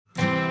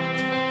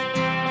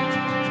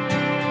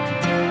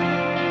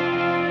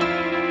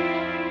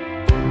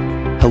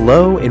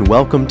Hello and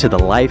welcome to the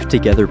Life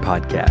Together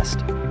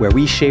podcast, where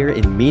we share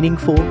in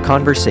meaningful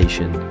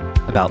conversation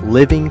about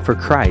living for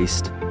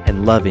Christ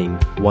and loving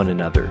one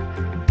another.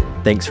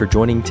 Thanks for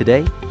joining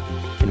today,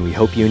 and we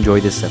hope you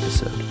enjoy this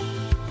episode.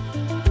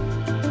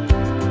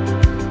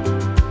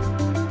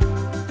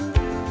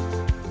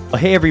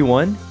 Well, hey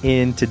everyone,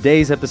 in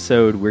today's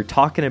episode, we're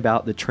talking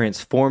about the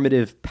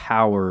transformative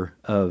power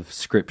of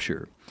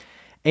Scripture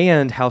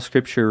and how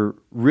Scripture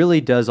really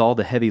does all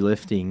the heavy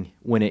lifting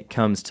when it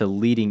comes to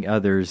leading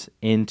others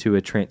into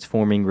a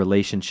transforming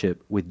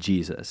relationship with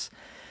Jesus.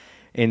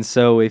 And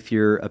so if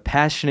you're a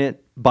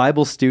passionate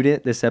Bible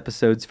student, this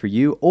episode's for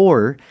you,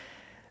 or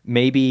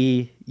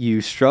maybe you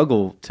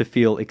struggle to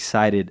feel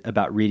excited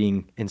about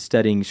reading and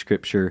studying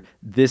Scripture,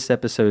 this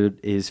episode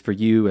is for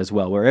you as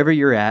well. Wherever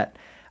you're at,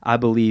 I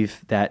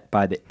believe that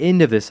by the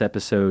end of this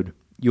episode,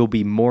 you'll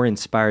be more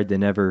inspired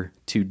than ever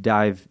to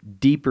dive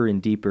deeper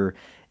and deeper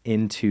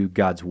into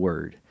God's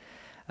Word.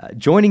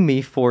 Joining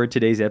me for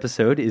today's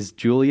episode is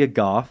Julia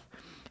Goff.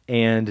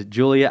 And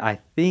Julia, I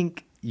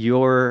think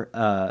when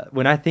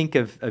I think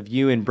of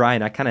you and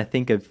Brian, I kind of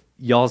think of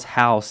y'all's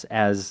house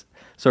as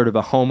sort of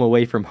a home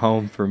away from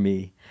home for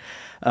me.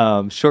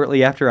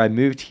 Shortly after I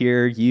moved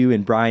here, you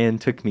and Brian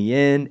took me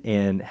in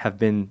and have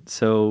been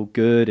so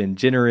good and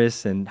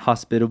generous and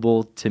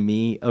hospitable to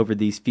me over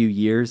these few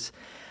years,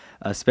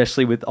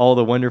 especially with all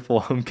the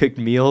wonderful home-cooked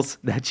meals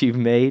that you've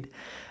made,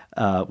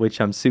 which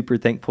I'm super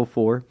thankful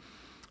for.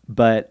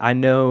 But I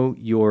know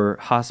your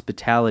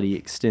hospitality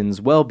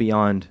extends well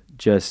beyond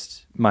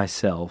just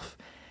myself,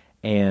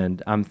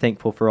 and I'm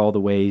thankful for all the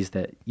ways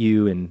that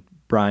you and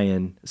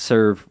Brian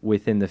serve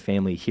within the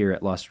family here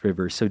at Lost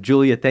River. So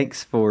Julia,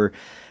 thanks for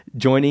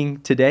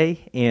joining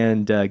today,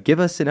 and give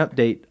us an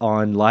update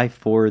on life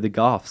for the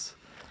Goffs.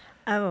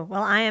 Oh,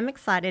 well, I am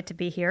excited to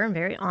be here. I'm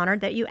very honored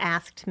that you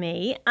asked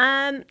me.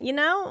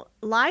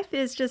 Life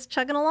is just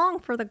chugging along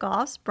for the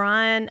Goffs.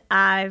 Brian,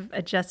 I've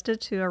adjusted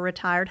to a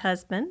retired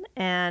husband,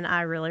 and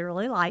I really,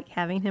 really like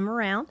having him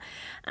around.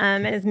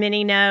 As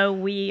many know,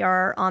 we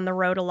are on the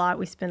road a lot.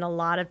 We spend a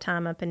lot of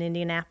time up in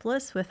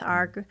Indianapolis with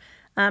our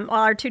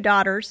two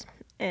daughters,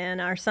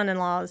 and our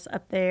son-in-law's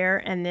up there.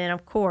 And then,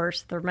 of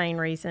course, the main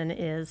reason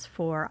is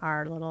for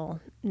our little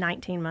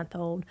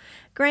 19-month-old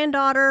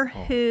granddaughter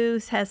who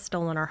has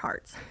stolen our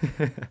hearts.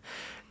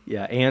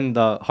 Yeah, and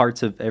the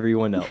hearts of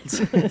everyone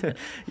else.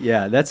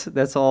 Yeah,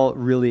 that's all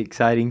really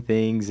exciting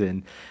things.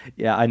 And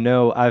yeah, I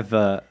know I've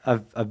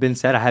been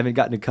sad I haven't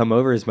gotten to come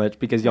over as much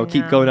because y'all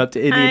keep going up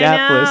to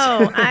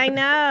Indianapolis. I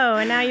know.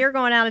 And now you're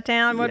going out of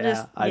town.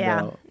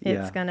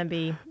 It's going to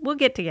be, we'll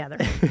get together.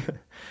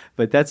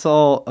 But that's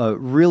all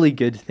really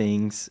good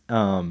things.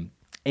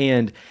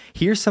 And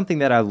here's something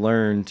that I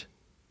learned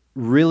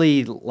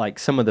really like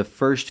some of the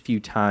first few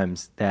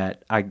times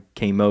that I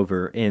came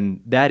over,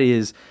 and that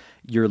is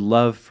your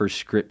love for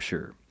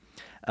Scripture.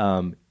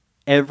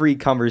 Every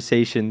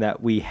conversation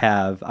that we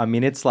have, I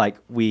mean, it's like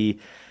we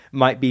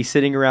might be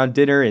sitting around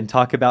dinner and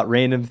talk about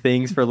random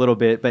things for a little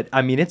bit, but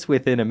I mean, it's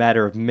within a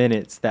matter of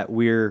minutes that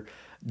we're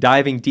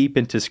diving deep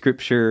into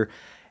Scripture.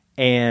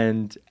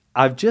 And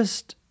I'm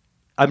just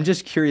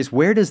curious,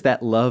 where does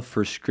that love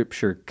for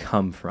Scripture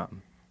come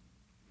from?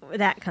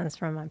 That comes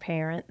from my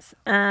parents.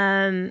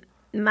 My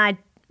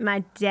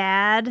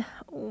dad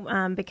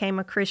became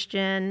a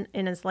Christian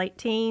in his late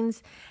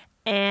teens,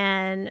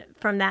 and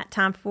from that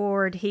time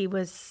forward, he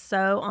was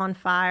so on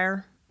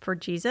fire for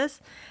Jesus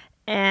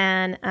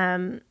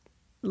and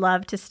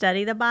loved to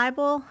study the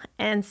Bible.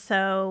 And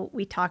so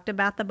we talked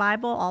about the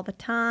Bible all the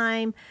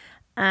time.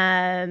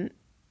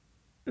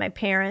 My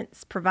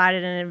parents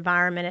provided an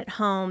environment at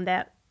home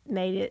that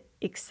made it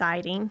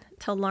exciting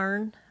to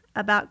learn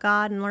about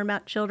God and learn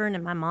about children.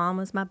 And my mom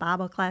was my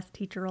Bible class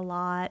teacher a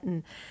lot.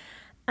 And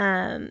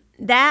I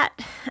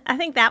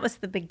think that was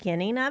the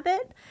beginning of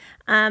it.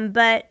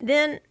 But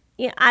then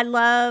I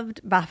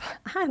loved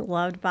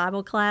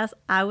Bible class.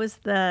 I was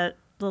the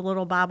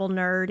little Bible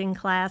nerd in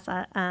class.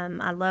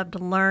 I loved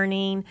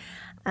learning.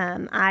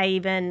 I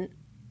even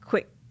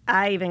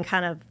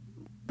kind of,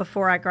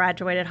 before I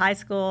graduated high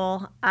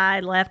school,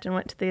 I left and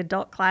went to the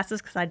adult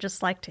classes because I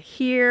just liked to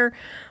hear.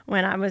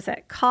 When I was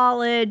at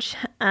college,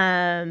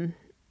 there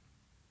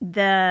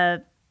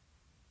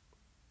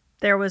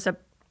was the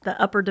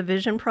upper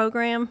division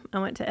program. I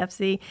went to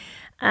FC.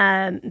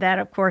 That,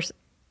 of course,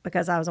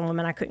 because I was a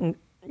woman, I couldn't,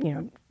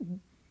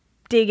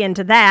 dig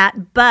into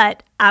that.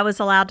 But I was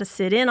allowed to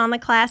sit in on the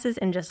classes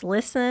and just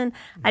listen.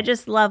 I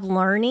just love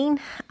learning.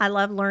 I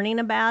love learning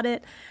about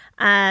it.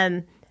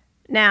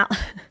 Now,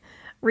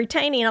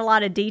 retaining a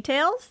lot of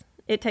details,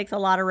 it takes a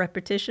lot of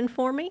repetition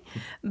for me.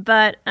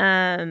 But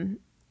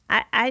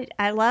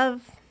I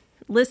love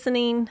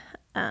listening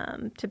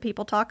to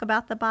people talk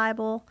about the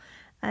Bible.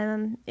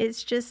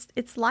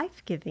 It's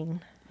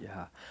life-giving.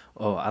 Yeah.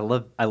 Oh, I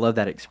love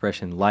that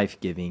expression,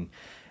 life-giving.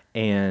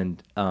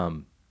 And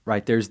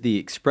right, there's the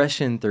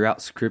expression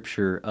throughout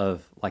Scripture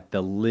of like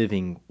the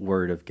living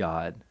Word of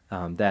God,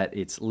 that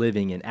it's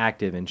living and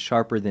active and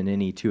sharper than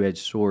any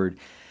two-edged sword.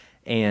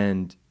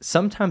 And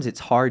sometimes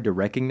it's hard to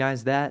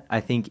recognize that.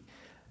 I think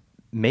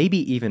maybe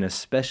even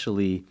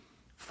especially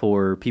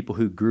for people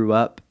who grew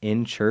up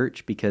in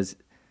church, because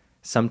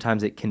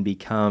sometimes it can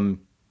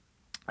become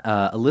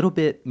a little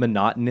bit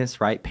monotonous,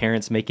 right?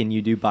 Parents making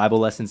you do Bible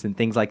lessons and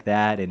things like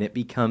that, and it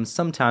becomes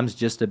sometimes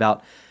just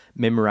about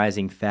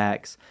memorizing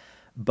facts.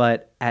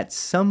 But at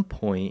some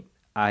point,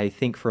 I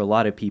think for a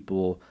lot of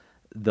people,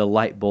 the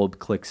light bulb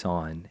clicks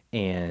on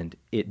and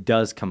it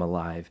does come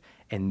alive.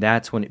 And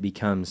that's when it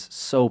becomes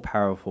so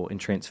powerful and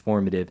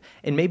transformative.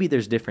 And maybe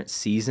there's different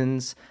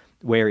seasons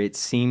where it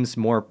seems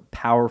more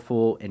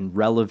powerful and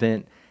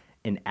relevant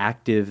and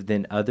active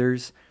than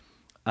others.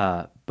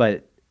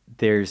 But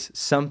there's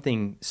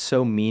something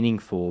so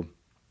meaningful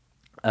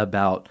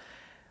about,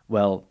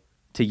 well,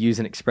 to use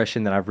an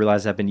expression that I've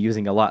realized I've been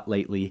using a lot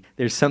lately,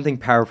 there's something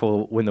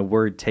powerful when the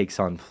word takes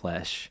on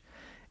flesh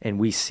and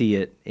we see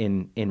it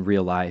in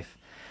real life.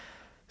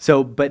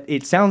 So, but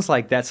it sounds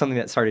like that's something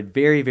that started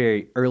very,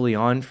 very early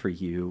on for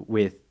you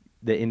with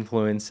the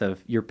influence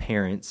of your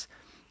parents.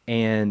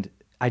 And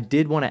I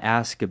did want to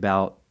ask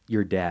about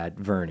your dad,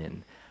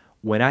 Vernon.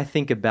 When I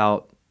think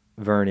about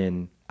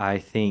Vernon, I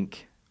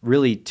think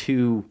really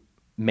two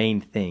main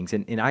things.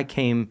 And I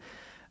came,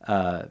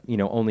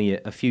 only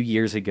a few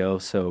years ago,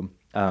 so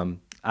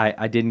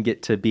I didn't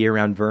get to be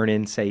around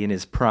Vernon, say, in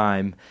his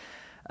prime.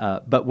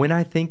 But when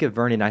I think of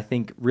Vernon, I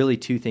think really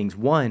two things.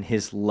 One,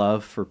 his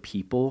love for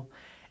people,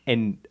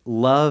 and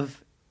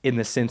love in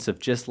the sense of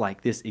just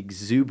like this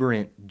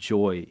exuberant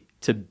joy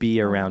to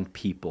be around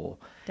people.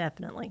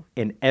 Definitely.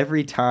 And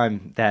every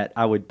time that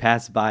I would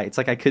pass by, it's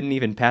like I couldn't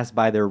even pass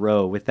by their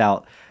row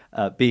without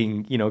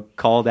being,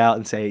 called out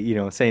and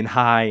saying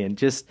hi, and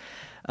just,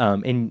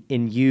 and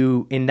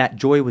that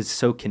joy was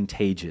so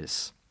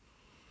contagious.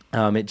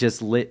 It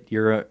just lit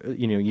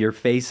your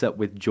face up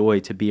with joy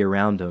to be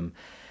around them.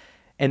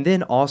 And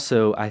then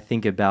also I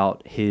think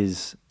about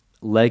his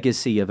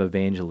legacy of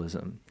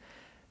evangelism.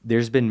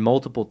 There's been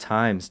multiple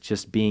times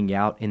just being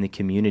out in the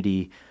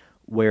community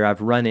where I've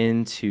run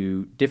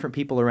into different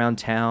people around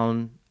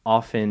town,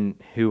 often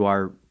who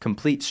are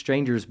complete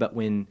strangers, but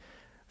when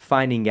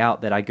finding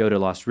out that I go to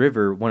Lost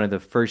River, one of the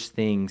first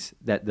things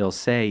that they'll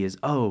say is,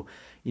 "Oh,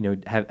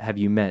 have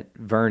you met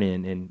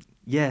Vernon?" And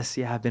yes,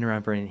 yeah, I've been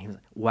around Vernon. And he was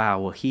like, "Wow,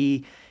 well,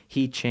 he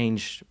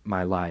changed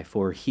my life,"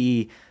 or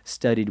 "He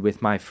studied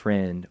with my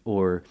friend,"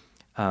 or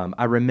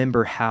I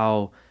remember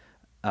how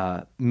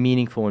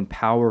meaningful and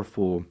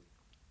powerful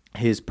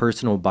his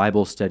personal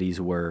Bible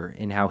studies were,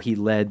 and how he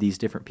led these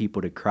different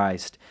people to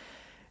Christ.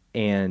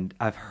 And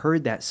I've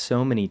heard that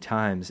so many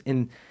times,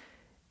 and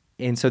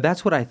so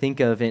that's what I think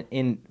of.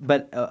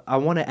 But I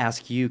want to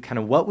ask you, kind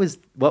of, what was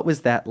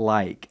that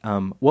like?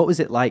 What was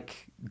it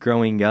like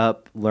growing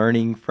up,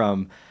 learning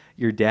from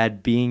your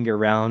dad, being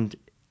around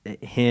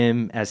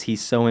him as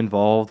he's so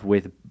involved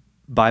with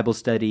Bible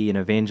study and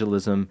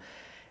evangelism,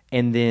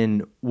 and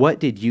then what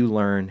did you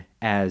learn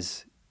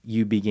as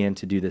you began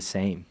to do the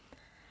same?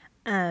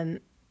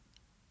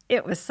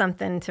 It was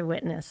something to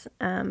witness.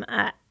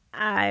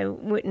 I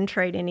wouldn't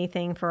trade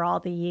anything for all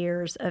the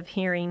years of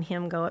hearing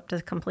him go up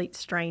to complete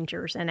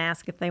strangers and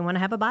ask if they want to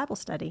have a Bible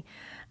study.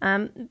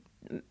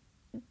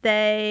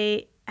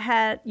 They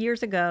had,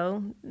 years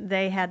ago,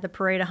 they had the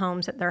parade of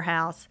homes at their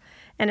house.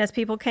 And as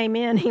people came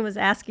in, he was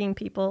asking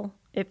people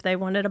if they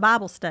wanted a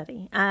Bible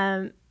study.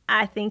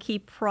 I think he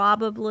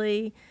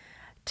probably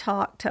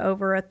talked to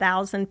over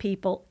 1,000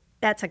 people.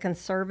 That's a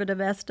conservative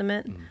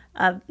estimate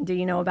of, do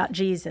you know about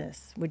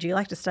Jesus? Would you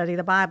like to study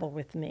the Bible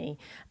with me?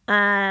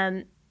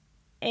 And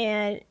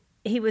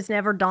he was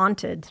never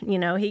daunted.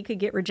 He could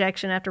get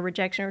rejection after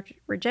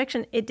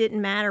rejection. It didn't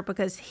matter,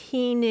 because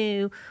he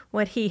knew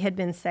what he had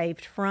been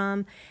saved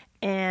from,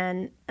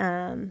 and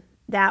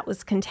that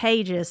was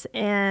contagious.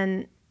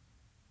 And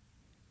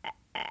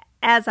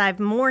as I've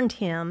mourned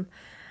him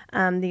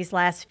these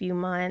last few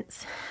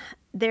months,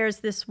 there's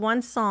this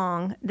one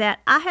song that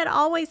I had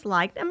always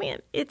liked. I mean,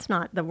 it's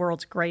not the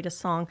world's greatest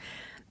song,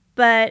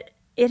 but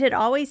it had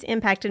always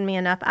impacted me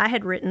enough. I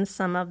had written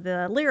some of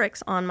the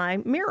lyrics on my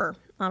mirror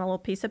on a little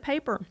piece of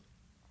paper.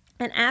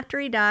 And after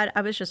he died,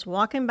 I was just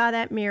walking by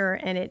that mirror,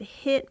 and it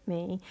hit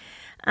me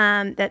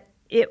that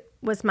it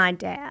was my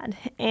dad.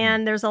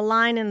 And there's a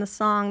line in the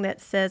song that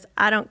says,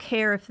 "I don't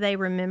care if they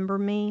remember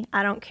me.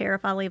 I don't care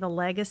if I leave a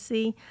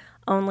legacy,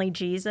 only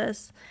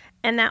Jesus."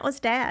 And that was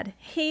Dad.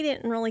 He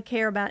didn't really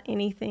care about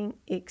anything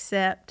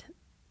except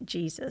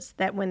Jesus.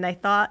 That when they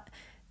thought,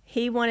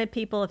 he wanted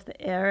people, if they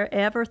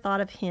ever thought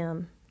of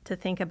him, to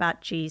think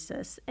about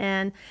Jesus.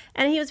 And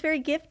he was very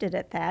gifted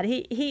at that.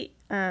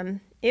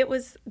 It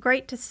was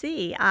great to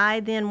see. I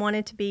then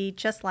wanted to be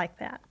just like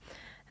that.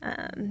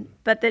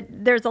 But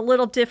there's a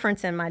little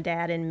difference in my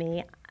dad and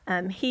me.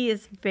 He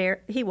was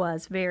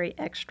very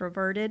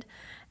extroverted,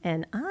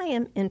 and I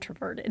am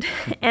introverted.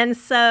 And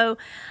so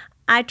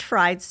I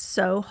tried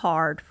so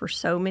hard for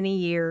so many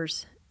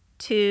years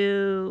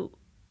to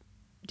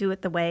do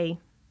it the way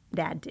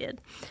Dad did.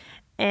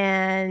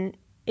 And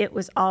it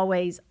was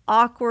always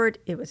awkward.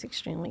 It was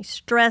extremely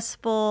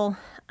stressful.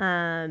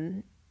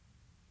 I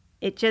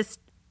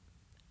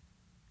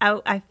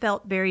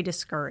felt very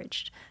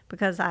discouraged,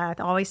 because I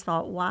always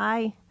thought,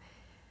 why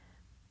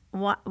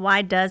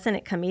why doesn't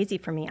it come easy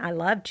for me? I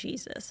love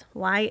Jesus.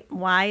 Why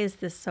is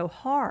this so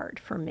hard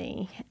for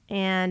me?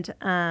 And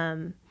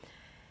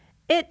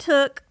it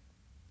took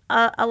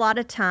a lot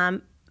of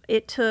time.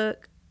 It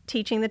took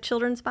teaching the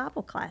children's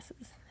Bible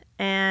classes.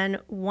 And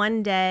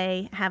one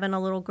day, having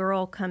a little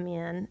girl come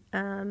in,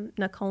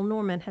 Nicole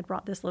Norman had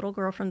brought this little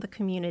girl from the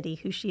community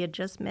who she had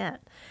just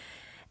met.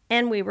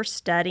 And we were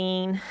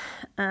studying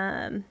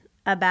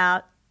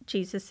about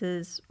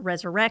Jesus's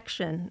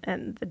resurrection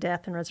and the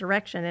death and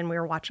resurrection, and we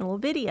were watching a little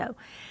video.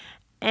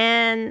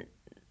 And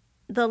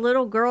the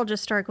little girl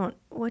just started going,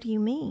 "What do you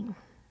mean?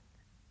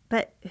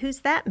 But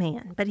who's that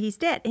man? But he's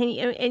dead."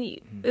 And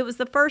it was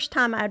the first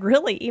time I'd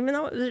really, even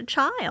though it was a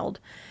child,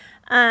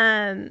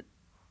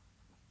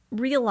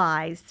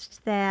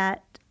 realized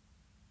that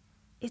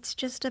it's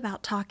just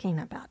about talking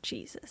about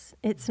Jesus.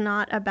 It's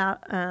not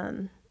about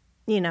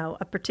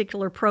a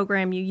particular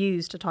program you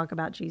use to talk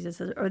about Jesus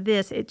or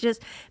this. It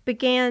just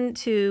began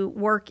to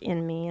work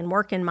in me and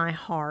work in my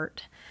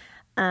heart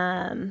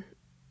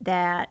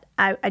that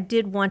I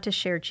did want to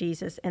share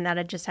Jesus and that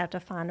I just have to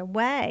find a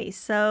way.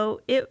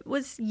 So it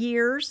was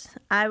years.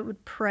 I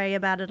would pray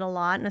about it a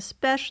lot, and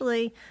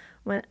especially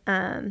when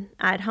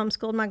I'd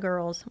homeschooled my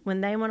girls. When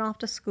they went off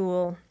to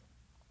school,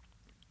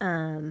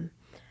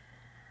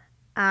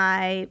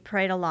 I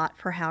prayed a lot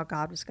for how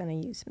God was going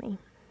to use me.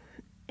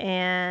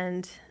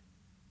 And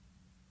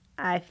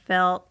I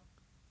felt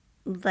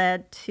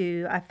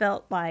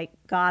like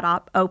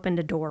God opened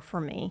a door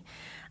for me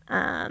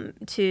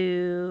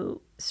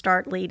to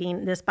start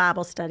leading this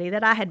Bible study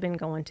that I had been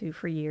going to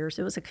for years.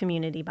 It was a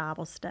community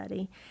Bible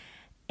study.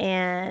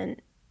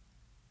 And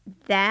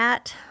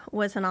that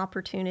was an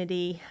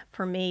opportunity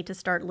for me to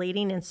start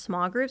leading in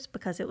small groups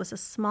because it was a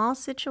small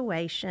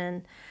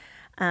situation.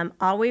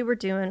 All we were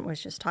doing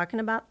was just talking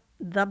about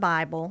the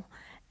Bible.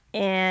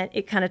 And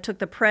it kind of took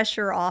the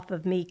pressure off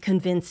of me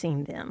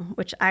convincing them,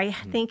 which I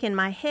think in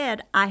my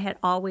head, I had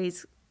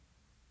always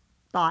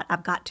thought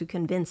I've got to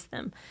convince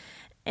them.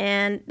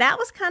 And that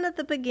was kind of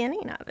the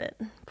beginning of it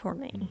for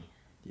me.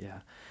 Yeah.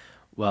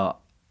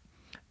 Well,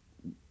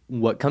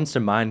 what comes to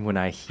mind when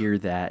I hear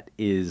that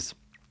is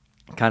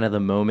kind of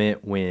the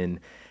moment when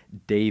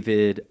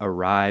David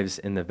arrives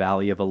in the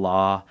Valley of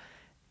Elah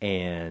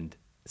and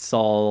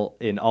Saul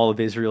and all of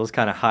Israel is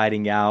kind of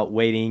hiding out,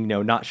 waiting,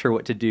 not sure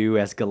what to do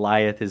as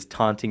Goliath is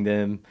taunting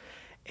them.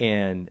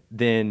 And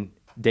then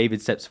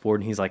David steps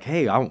forward and he's like,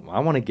 "Hey, I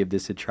want to give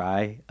this a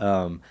try."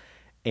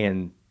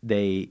 And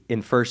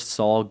first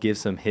Saul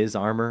gives him his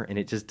armor and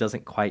it just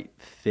doesn't quite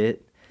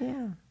fit.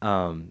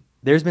 Yeah.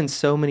 There's been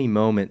so many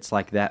moments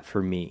like that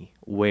for me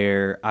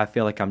where I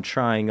feel like I'm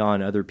trying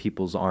on other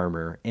people's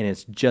armor and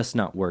it's just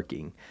not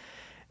working.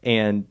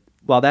 And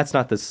while that's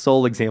not the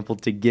sole example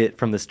to get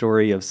from the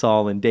story of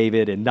Saul and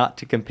David, and not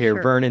to compare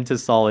Sure. Vernon to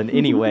Saul in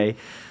any way,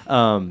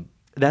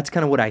 that's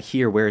kind of what I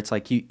hear, where it's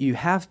like you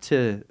have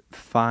to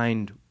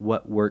find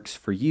what works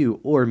for you,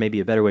 or maybe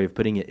a better way of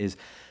putting it is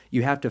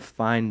you have to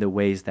find the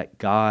ways that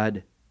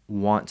God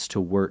wants to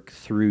work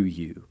through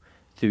you,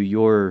 through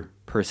your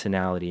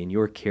personality and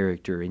your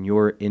character and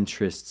your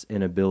interests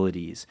and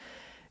abilities.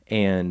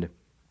 And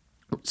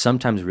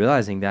sometimes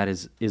realizing that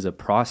is a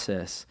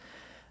process.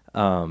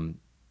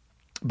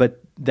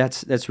 But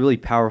that's really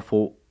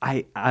powerful.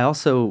 I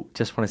also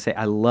just want to say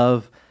I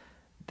love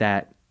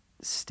that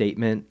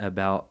statement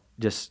about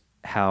just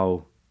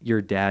how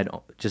your dad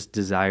just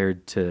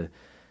desired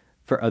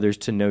for others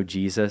to know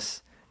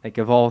Jesus, like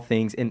of all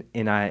things. And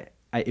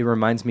it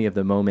reminds me of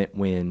the moment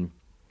when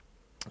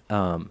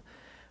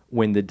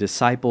the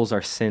disciples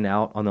are sent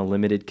out on a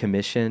limited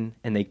commission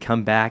and they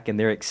come back and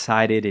they're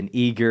excited and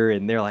eager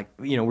and they're like,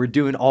 we're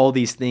doing all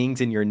these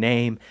things in your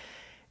name.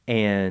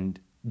 And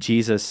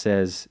Jesus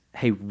says,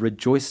 "Hey,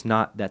 rejoice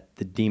not that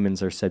the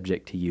demons are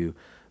subject to you,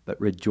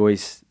 but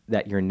rejoice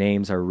that your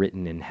names are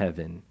written in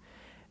heaven."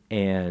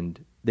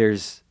 And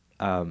there's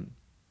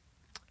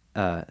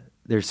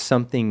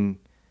something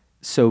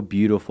so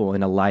beautiful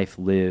in a life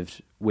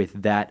lived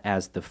with that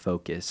as the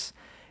focus.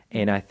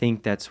 And I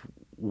think that's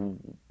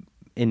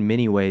in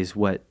many ways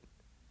what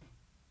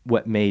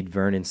made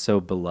Vernon so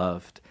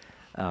beloved.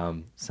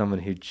 Someone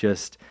who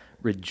just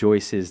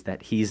rejoices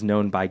that he's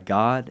known by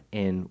God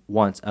and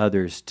wants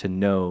others to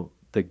know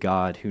the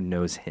God who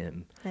knows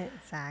him.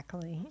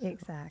 Exactly.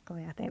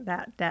 I think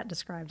that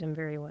described him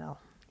very well.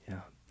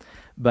 Yeah.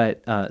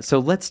 But so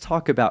let's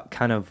talk about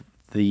kind of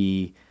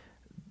the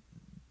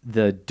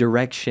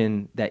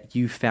direction that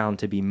you found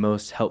to be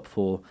most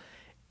helpful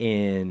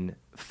in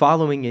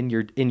following in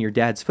your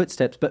dad's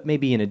footsteps, but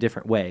maybe in a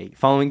different way.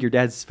 Following your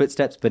dad's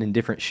footsteps, but in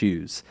different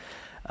shoes.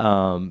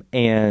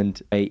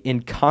 And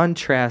in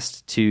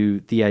contrast to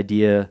the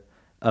idea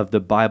of the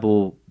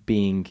Bible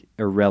being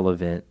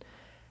irrelevant,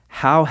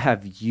 how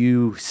have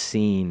you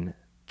seen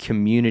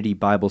community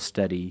Bible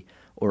study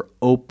or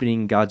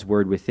opening God's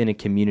Word within a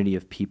community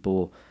of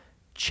people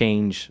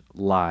change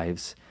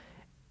lives?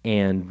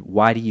 And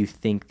why do you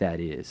think that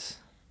is?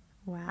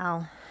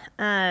 Wow.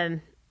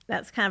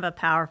 That's kind of a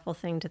powerful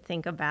thing to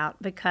think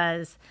about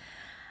because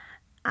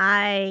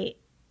I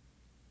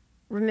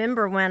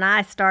remember when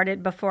I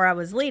started, before I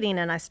was leading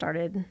and I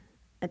started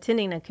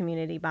attending a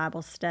community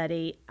Bible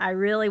study, I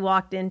really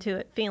walked into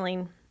it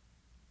feeling,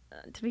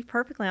 to be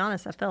perfectly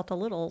honest, I felt a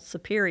little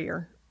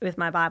superior with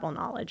my Bible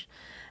knowledge.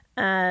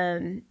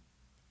 And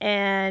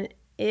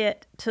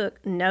it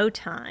took no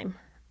time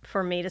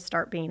for me to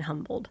start being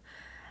humbled,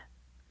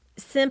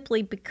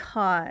 simply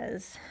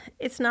because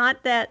it's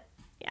not that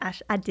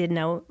I did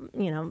know,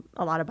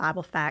 a lot of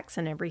Bible facts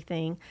and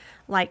everything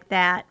like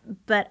that,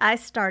 but I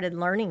started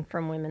learning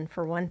from women,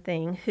 for one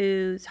thing,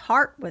 whose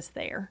heart was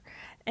there.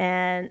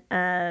 And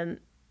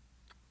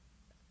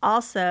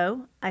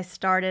also, I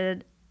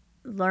started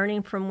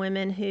learning from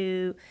women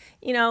who,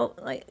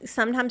 like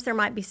sometimes there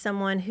might be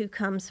someone who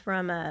comes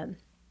from a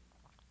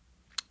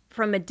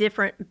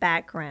different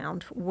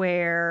background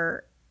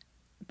where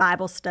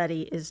Bible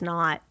study is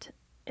not,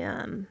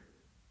 you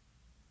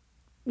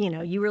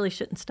really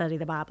shouldn't study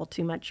the Bible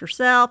too much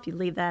yourself. You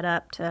leave that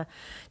up to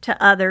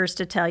others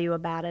to tell you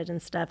about it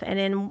and stuff. And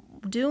in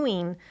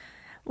doing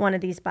one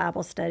of these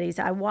Bible studies,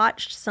 I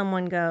watched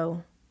someone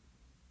go,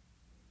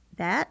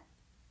 "That?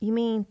 You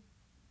mean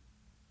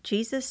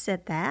Jesus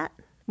said that?"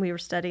 We were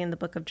studying the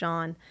book of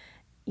John.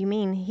 "You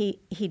mean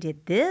he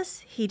did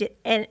this? He did..."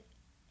 And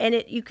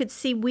you could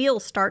see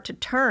wheels start to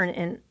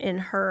turn in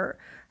her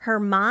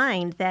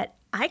mind, that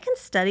I can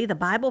study the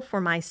Bible for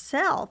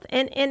myself.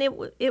 And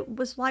it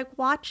was like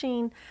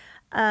watching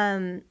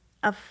a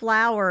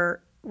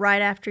flower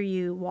right after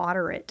you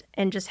water it,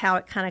 and just how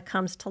it kind of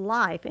comes to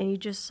life, and you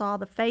just saw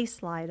the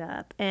face light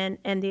up and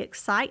the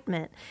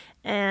excitement.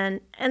 And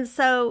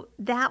so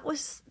that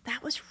was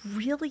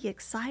really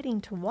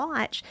exciting to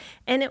watch.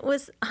 And it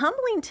was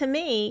humbling to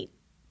me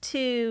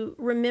to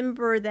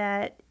remember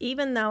that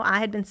even though I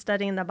had been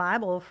studying the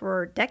Bible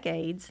for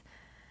decades,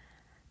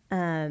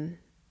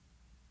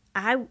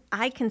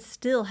 I can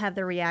still have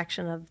the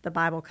reaction of the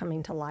Bible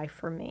coming to life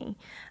for me.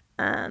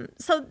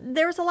 So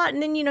there was a lot.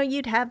 And then,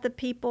 you'd have the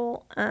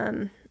people,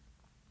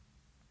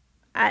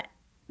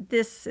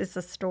 this is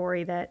a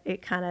story that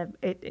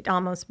it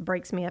almost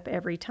breaks me up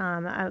every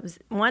time.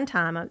 One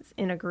time I was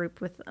in a group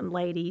with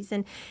ladies,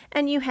 and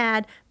you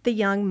had the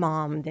young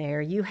mom there.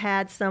 You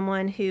had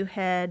someone who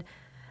had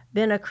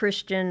been a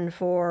Christian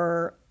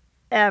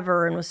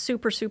forever and was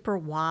super, super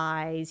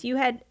wise. You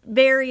had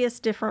various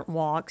different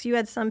walks. You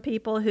had some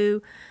people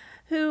who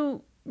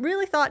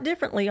really thought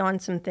differently on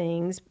some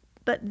things.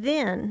 But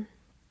then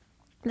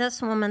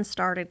this woman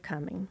started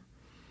coming,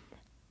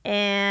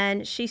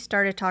 and she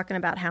started talking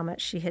about how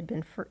much she had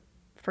been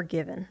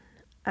forgiven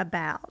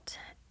about.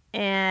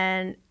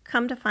 And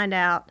come to find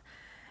out,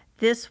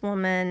 this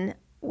woman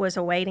was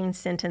awaiting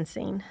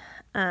sentencing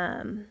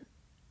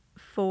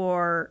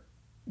for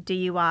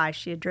DUI.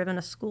 She had driven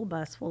a school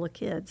bus full of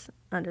kids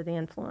under the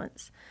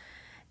influence,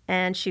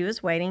 and she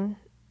was waiting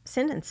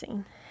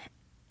sentencing.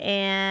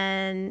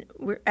 And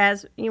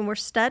we're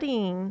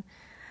studying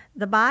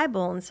the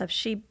Bible and stuff,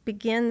 she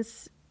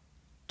begins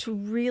to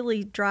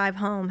really drive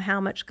home how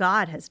much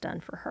God has done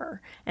for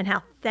her, and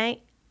how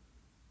it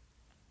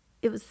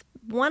was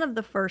one of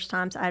the first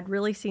times I'd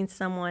really seen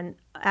someone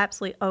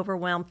absolutely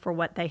overwhelmed for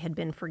what they had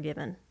been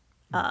forgiven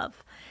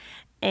of.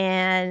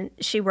 And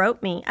she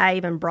wrote me. I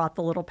even brought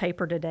the little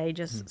paper today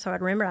just so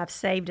I'd remember. I've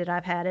saved it.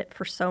 I've had it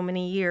for so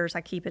many years.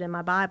 I keep it in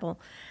my Bible.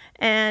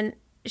 And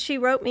she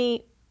wrote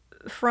me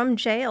from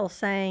jail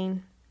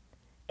saying,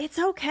 "It's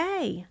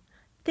okay.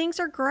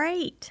 Things are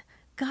great.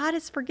 God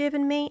has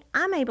forgiven me.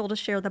 I'm able to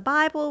share the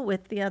Bible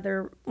with the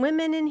other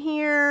women in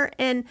here."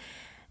 And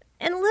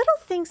little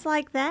things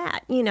like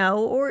that,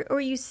 or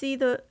you see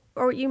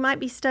or you might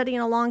be studying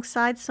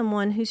alongside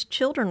someone whose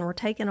children were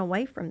taken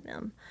away from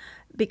them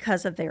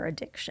because of their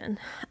addiction.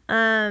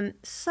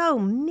 So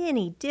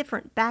many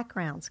different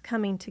backgrounds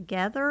coming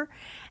together,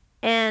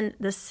 and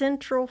the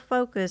central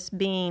focus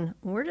being,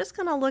 we're just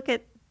going to look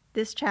at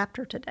this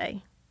chapter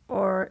today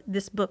or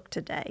this book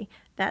today.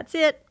 That's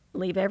it.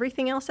 Leave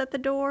everything else at the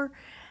door,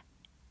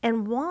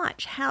 and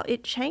watch how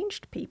it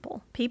changed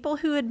people. People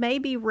who had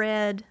maybe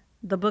read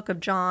the book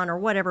of John, or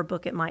whatever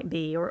book it might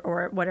be,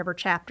 or whatever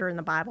chapter in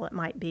the Bible it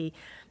might be.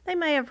 They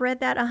may have read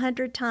that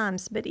 100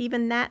 times, but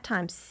even that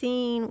time,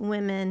 seeing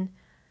women,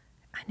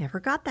 "I never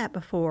got that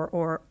before,"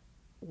 or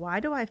 "Why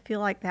do I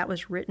feel like that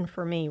was written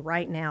for me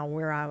right now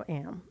where I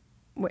am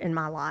in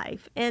my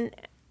life?" And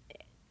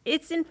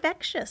it's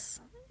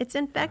infectious. It's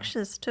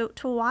infectious to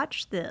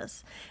watch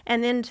this,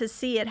 and then to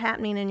see it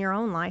happening in your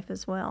own life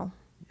as well.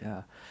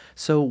 Yeah.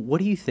 So what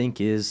do you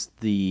think is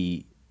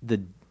the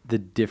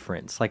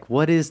difference? Like,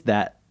 what is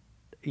that,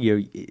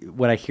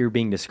 what I hear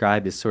being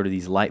described as sort of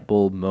these light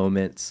bulb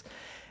moments,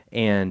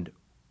 and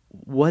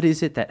what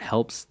is it that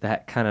helps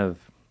that kind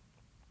of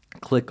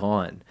click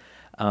on?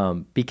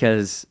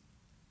 Because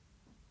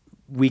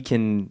we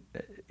can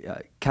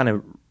kind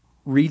of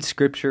read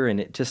scripture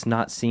and it just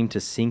not seem to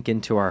sink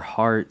into our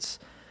hearts.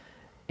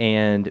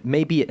 And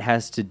maybe it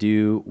has to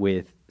do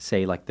with,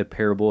 say, like the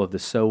parable of the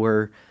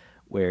sower,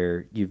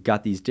 where you've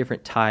got these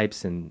different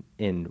types, and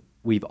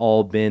we've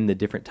all been the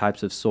different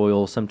types of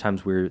soil.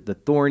 Sometimes we're the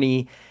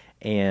thorny,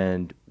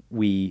 and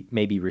we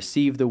maybe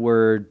receive the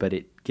word, but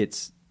it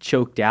gets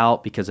choked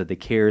out because of the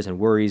cares and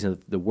worries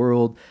of the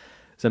world.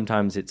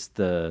 Sometimes it's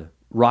the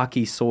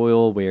rocky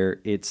soil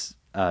where it's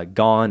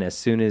gone as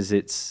soon as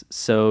it's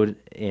sowed,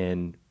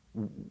 and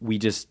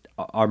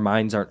our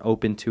minds aren't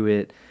open to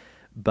it.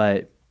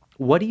 But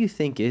what do you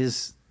think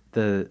is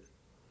the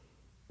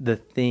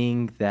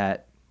thing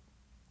that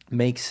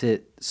makes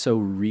it so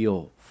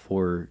real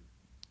for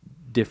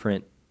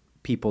different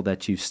people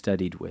that you've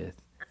studied with?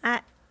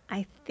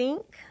 I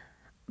think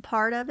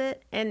part of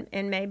it, and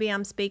maybe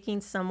I'm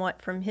speaking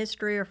somewhat from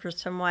history or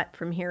somewhat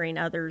from hearing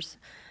others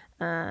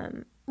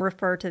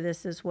refer to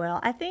this as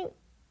well. I think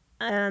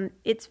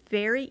it's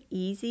very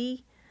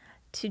easy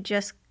to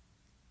just,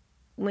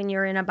 when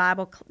you're in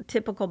a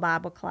typical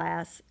Bible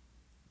class,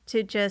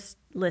 to just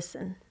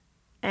listen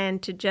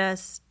and to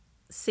just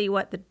see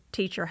what the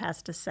teacher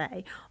has to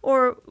say,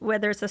 or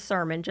whether it's a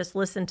sermon, just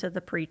listen to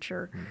the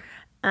preacher.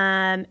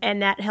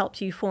 And that helps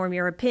you form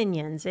your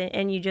opinions,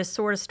 and you just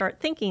sort of start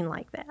thinking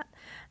like that.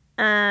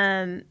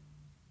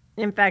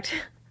 In fact,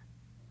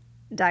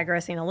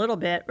 digressing a little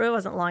bit, it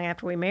wasn't long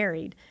after we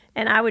married,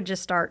 and I would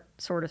just start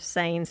sort of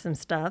saying some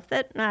stuff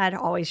that I'd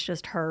always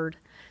just heard.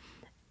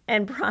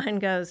 And Brian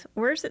goes,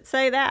 "Where's it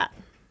say that?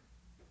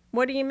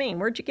 What do you mean?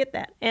 Where'd you get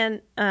that?"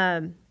 And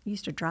it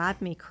used to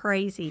drive me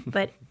crazy,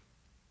 but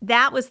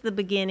that was the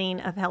beginning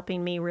of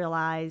helping me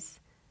realize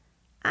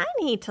I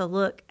need to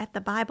look at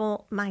the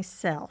Bible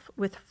myself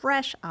with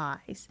fresh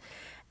eyes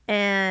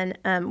and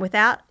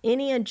without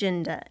any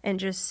agenda, and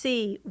just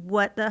see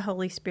what the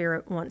Holy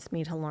Spirit wants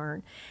me to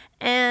learn.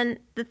 And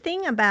the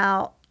thing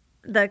about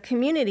the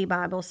community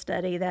Bible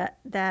study that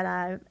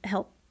I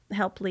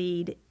help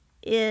lead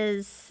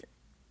is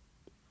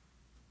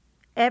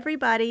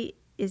everybody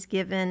is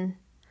given,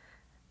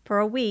 for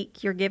a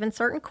week, you're given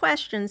certain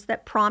questions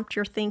that prompt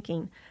your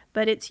thinking.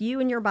 But it's you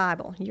and your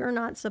Bible. You're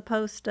not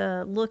supposed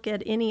to look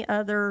at any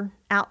other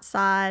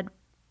outside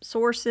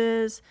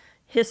sources,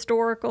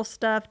 historical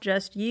stuff,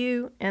 just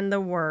you and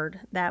the Word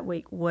that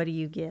week. What do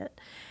you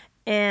get?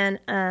 And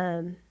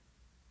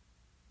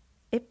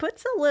it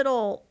puts a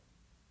little,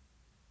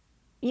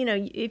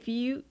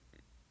 it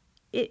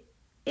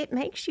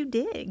makes you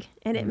dig,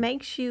 and it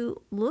makes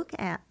you look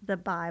at the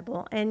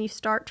Bible, and you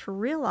start to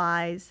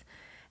realize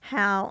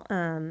how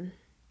I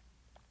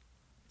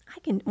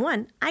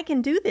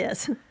can do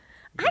this.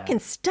 Yeah. I can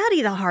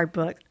study the hard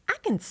book. I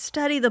can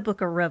study the book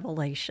of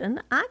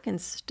Revelation. I can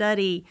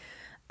study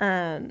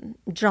John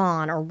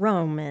or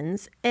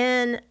Romans.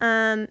 And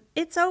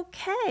it's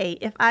okay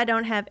if I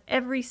don't have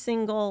every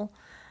single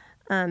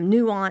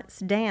nuance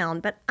down,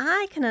 but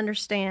I can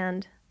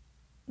understand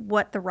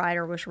what the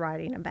writer was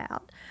writing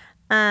about.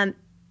 I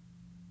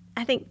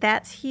think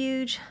that's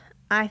huge.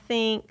 I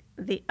think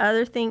the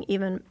other thing,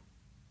 even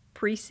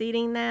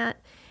preceding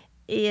that,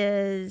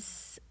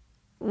 is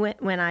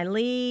when I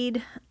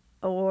lead,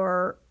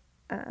 or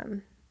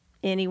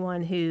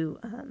anyone who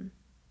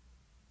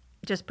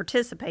just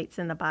participates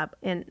in the Bible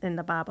in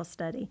the Bible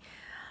study,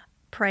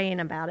 praying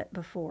about it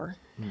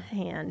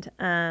beforehand,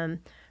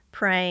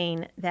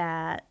 praying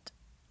that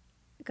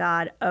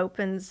God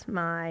opens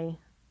my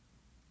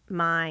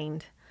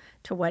mind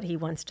to what He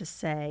wants to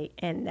say,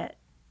 and that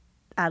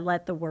I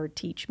let the Word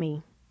teach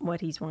me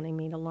what He's wanting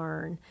me to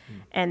learn,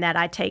 and that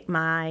I take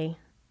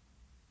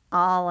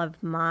all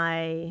of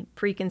my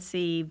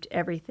preconceived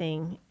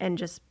everything and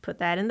just put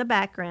that in the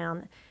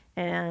background,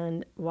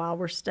 and while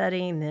we're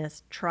studying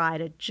this, try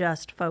to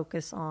just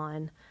focus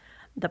on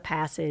the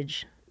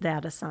passage,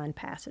 that assigned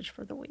passage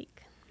for the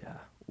week. Yeah.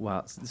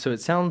 Wow. So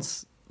it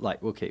sounds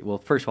like, okay, well,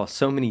 first of all,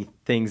 so many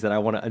things that I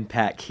want to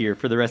unpack here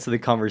for the rest of the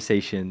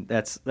conversation.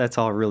 That's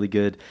all really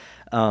good.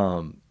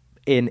 And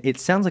it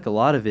sounds like a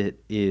lot of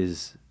it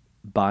is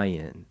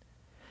buy-in.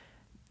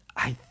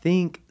 I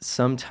think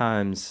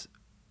sometimes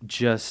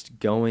just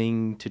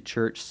going to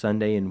church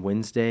Sunday and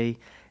Wednesday,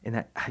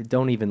 and I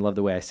don't even love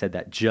the way I said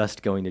that,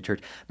 just going to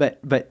church,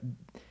 but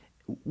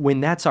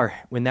when that's our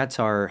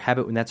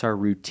habit, when that's our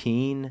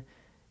routine,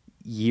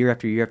 year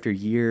after year after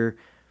year,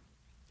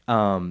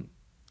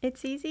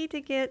 it's easy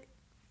to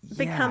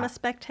become a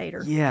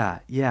spectator. Yeah.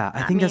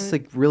 I think that's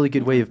a really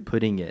good way of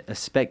putting it, a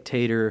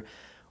spectator.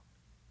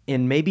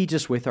 And maybe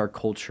just with our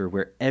culture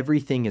where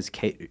everything is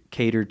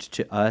catered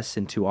to us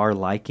and to our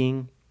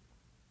liking,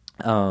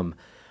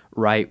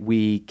 right?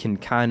 We can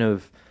kind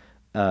of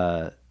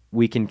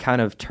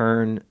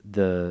turn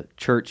the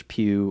church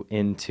pew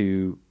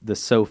into the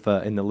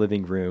sofa in the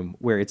living room,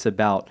 where it's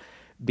about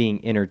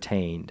being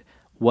entertained.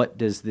 What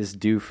does this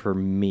do for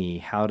me?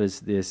 How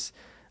does this?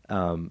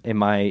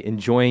 Am I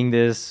enjoying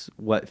this?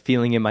 What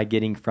feeling am I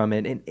getting from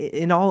it?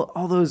 And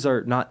all those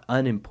are not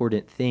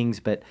unimportant things,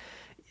 but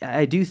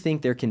I do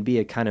think there can be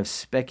a kind of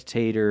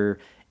spectator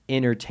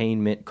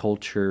entertainment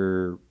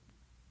culture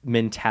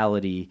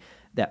mentality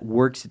that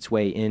works its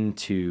way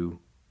into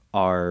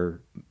our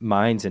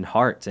minds and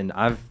hearts. And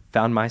I've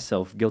found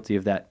myself guilty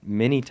of that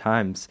many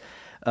times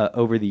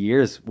over the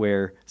years,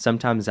 where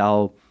sometimes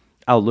I'll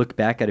look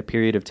back at a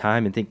period of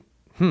time and think,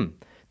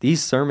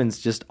 these sermons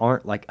just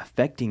aren't like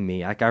affecting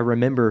me. Like I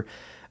remember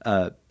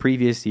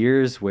previous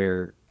years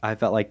where I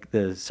felt like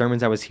the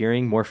sermons I was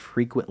hearing more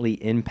frequently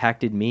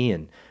impacted me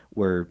and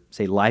were,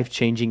 say,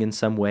 life-changing in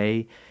some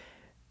way.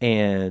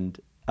 And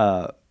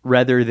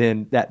rather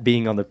than that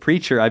being on the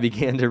preacher, I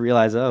began to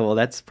realize, oh, well,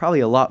 that's probably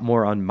a lot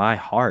more on my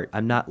heart.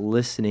 I'm not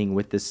listening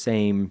with the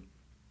same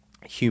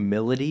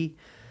humility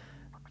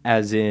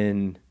as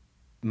in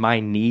my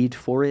need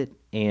for it,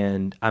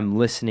 and I'm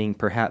listening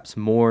perhaps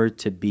more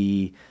to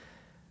be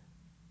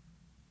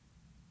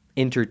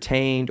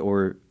entertained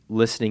or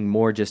listening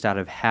more just out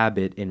of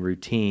habit and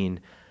routine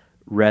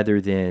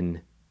rather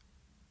than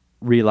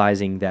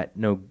realizing that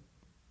no,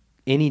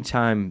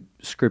 anytime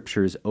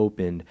Scripture is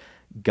opened,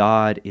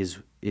 God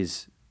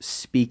is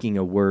speaking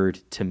a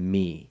word to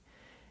me,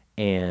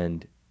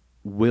 and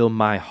will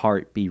my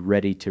heart be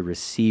ready to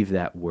receive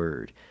that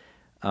word?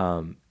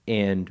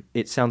 And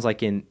it sounds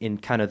like in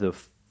kind of the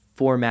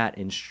format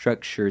and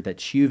structure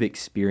that you've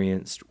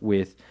experienced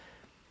with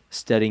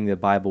studying the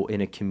Bible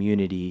in a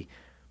community,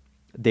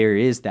 there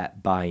is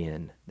that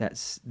buy-in that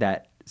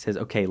says,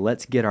 okay,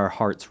 let's get our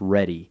hearts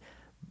ready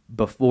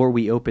before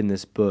we open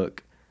this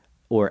book,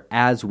 or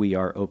as we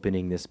are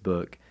opening this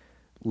book.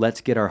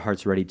 Let's get our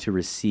hearts ready to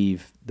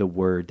receive the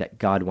word that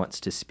God wants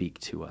to speak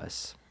to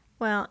us.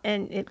 Well,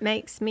 and it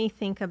makes me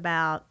think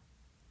about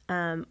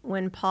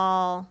when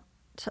Paul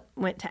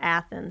went to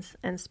Athens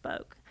and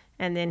spoke,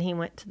 and then he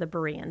went to the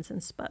Bereans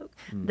and spoke.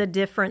 The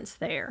difference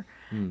there.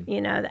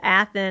 You know, the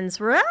Athens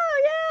were,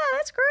 oh, yeah,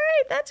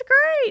 that's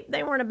great.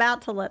 They weren't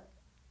about to let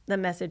the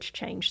message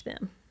change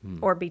them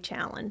or be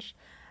challenged.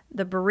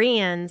 The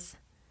Bereans,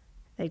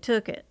 they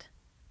took it,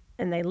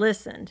 and they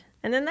listened.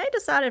 And then they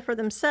decided for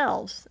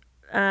themselves,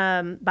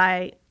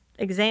 by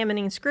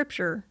examining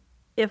Scripture,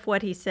 if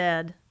what he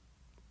said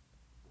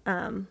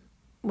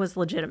was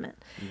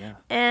legitimate. Yeah.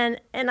 And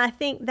I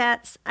think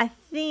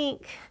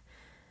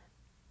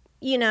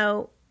you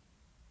know,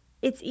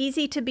 it's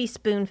easy to be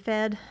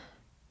spoon-fed.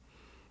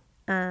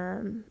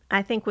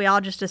 I think we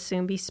all just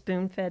assume be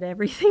spoon-fed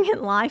everything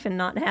in life and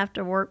not have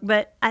to work.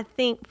 But I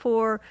think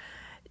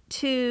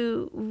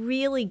to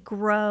really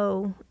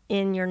grow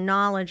in your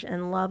knowledge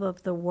and love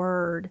of the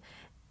Word,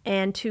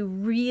 and to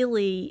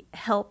really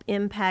help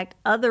impact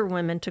other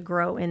women to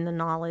grow in the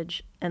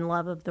knowledge and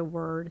love of the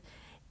Word,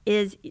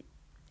 is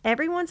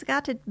everyone's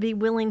got to be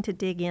willing to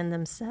dig in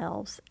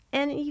themselves.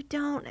 And you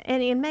don't,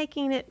 and in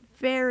making it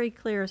very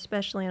clear,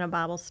 especially in a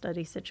Bible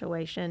study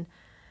situation,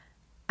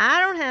 I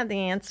don't have the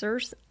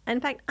answers.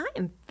 In fact, I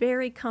am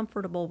very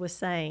comfortable with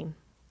saying,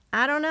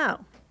 I don't know.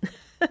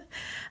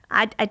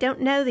 I don't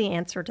know the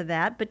answer to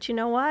that, but you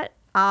know what?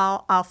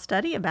 I'll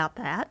study about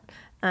that.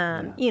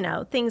 You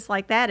know, things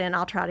like that, and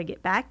I'll try to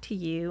get back to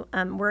you.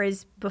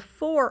 Whereas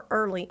before,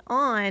 early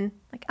on,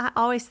 like I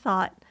always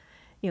thought,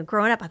 you know,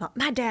 growing up, I thought,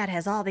 my dad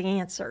has all the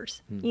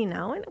answers, you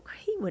know, and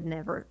he would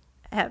never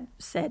have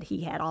said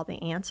he had all the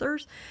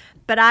answers.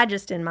 But I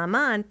just, in my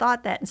mind,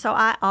 thought that. And so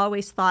I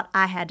always thought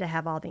I had to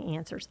have all the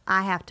answers.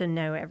 I have to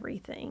know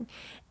everything.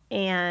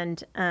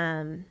 And,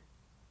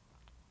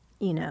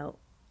 you know,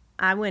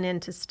 I went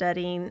into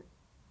studying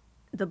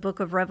the book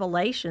of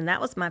Revelation.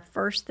 That was my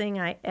first thing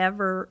I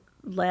ever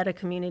led a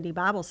community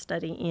Bible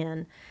study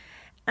in.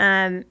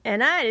 And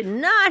I did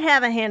not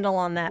have a handle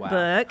on that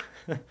book,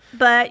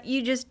 but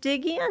you just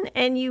dig in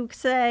and you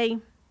say,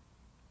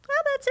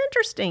 oh, that's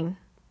interesting.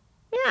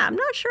 Yeah, I'm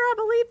not sure I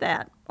believe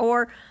that.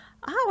 Or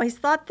I always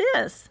thought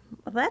this.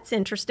 Well, that's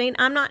interesting.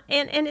 I'm not,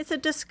 and it's a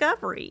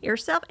discovery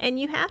yourself, and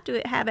you have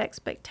to have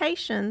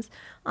expectations.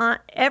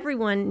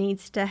 Everyone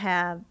needs to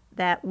have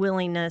that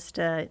willingness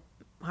to,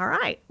 all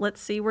right,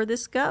 let's see where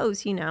this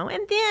goes, you know.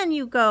 And then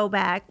you go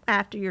back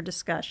after your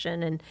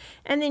discussion, and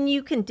then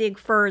you can dig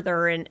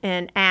further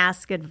and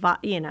ask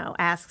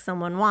ask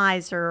someone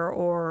wiser,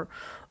 or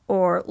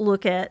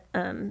look at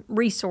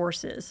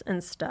resources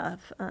and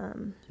stuff.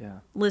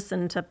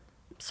 Listen to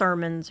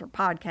sermons or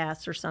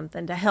podcasts or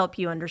something to help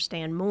you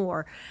understand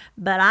more.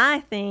 But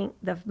I think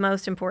the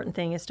most important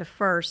thing is to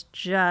first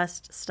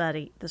just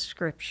study the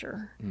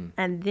Scripture,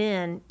 and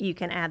then you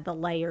can add the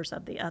layers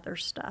of the other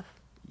stuff.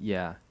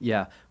 Yeah.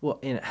 Well,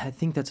 and I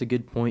think that's a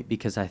good point,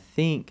 because I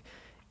think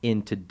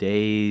in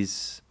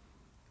today's,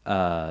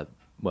 in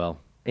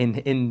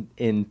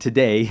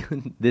today,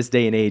 this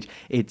day and age,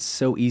 it's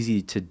so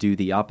easy to do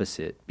the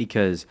opposite,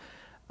 because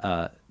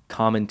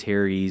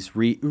commentaries,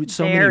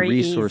 so many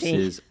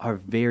resources are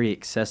very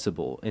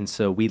accessible, and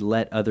so we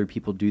let other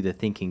people do the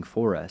thinking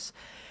for us.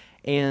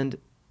 And,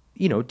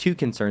 you know, two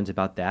concerns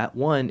about that.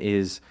 One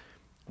is,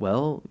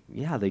 well,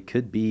 yeah, they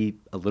could be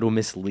a little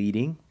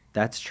misleading.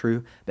 That's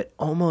true. But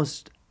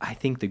almost, I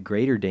think the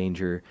greater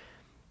danger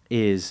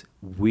is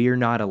we're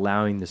not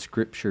allowing the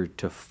Scripture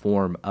to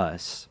form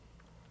us.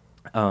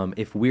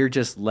 If we're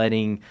just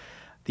letting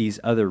these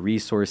other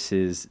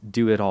resources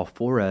do it all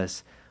for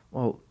us,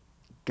 well,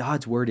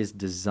 God's Word is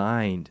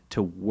designed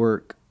to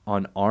work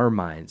on our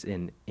minds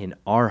and in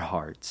our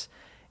hearts.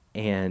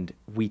 And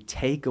we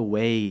take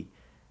away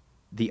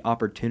the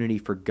opportunity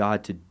for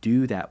God to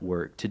do that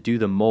work, to do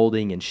the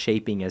molding and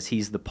shaping as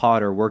He's the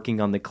potter working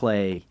on the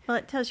clay. Well,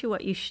 it tells you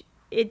what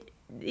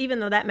even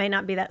though that may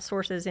not be that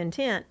source's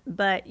intent,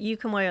 but you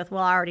come away with,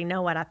 well, I already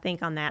know what I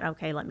think on that.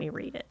 Okay, let me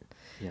read it.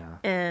 Yeah.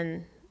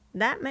 And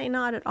that may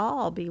not at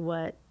all be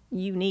what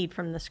you need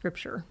from the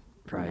scripture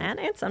from that.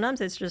 And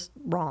sometimes it's just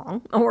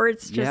wrong, or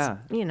it's just,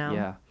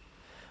 Yeah.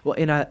 Well,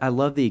 and I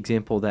love the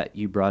example that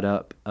you brought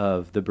up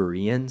of the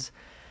Bereans.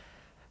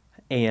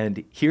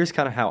 And here's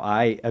kind of how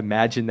I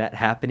imagine that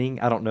happening.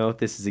 I don't know if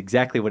this is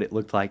exactly what it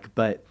looked like,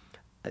 but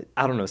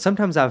I don't know.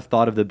 Sometimes I've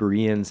thought of the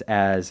Bereans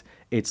as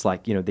it's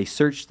like, they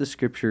searched the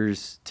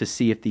scriptures to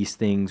see if these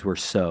things were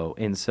so.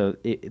 And so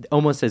it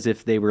almost as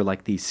if they were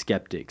like these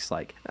skeptics,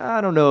 like,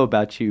 I don't know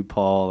about you,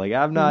 Paul. Like,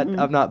 I'm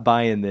not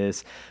buying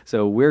this.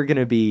 So we're going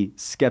to be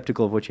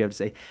skeptical of what you have to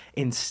say.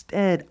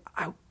 Instead,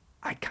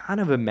 I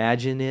kind of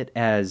imagine it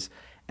as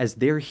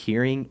they're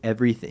hearing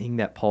everything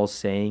that Paul's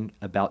saying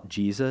about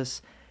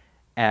Jesus,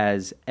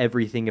 as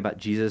everything about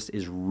Jesus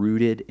is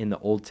rooted in the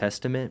Old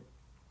Testament.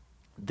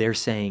 They're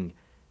saying,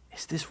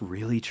 is this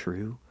really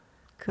true?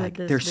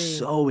 They're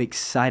so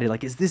excited.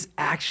 Like, is this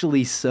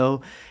actually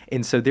so?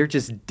 And so they're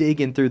just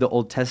digging through the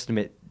Old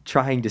Testament,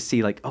 trying to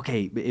see, like,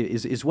 okay,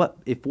 if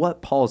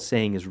what Paul's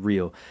saying is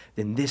real,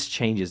 then this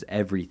changes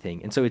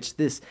everything. And so it's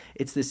this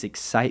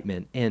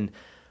excitement, and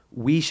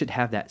we should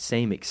have that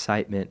same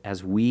excitement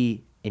as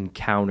we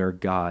encounter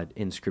God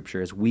in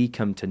Scripture, as we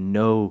come to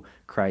know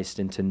Christ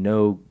and to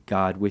know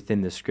God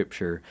within the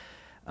Scripture.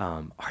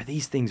 Are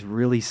these things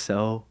really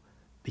so?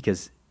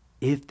 Because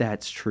if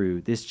that's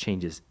true, this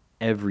changes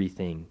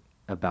everything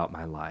about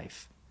my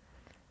life.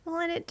 Well,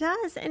 and it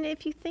does. And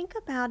if you think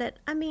about it,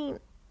 I mean,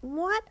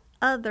 what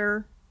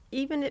other,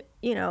 even if,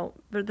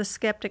 the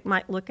skeptic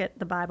might look at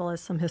the Bible as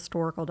some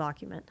historical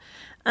document.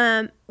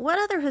 What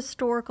other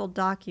historical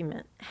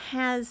document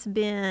has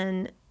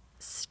been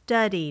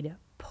studied,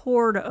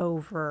 pored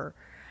over,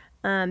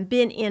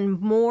 been in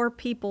more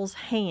people's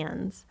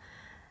hands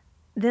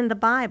than the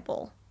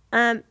Bible?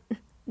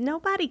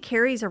 Nobody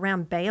carries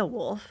around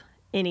Beowulf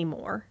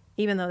anymore,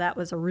 even though that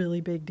was a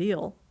really big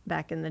deal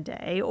back in the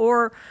day,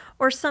 or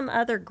some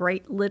other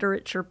great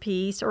literature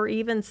piece, or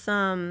even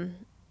some,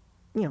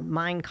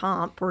 Mein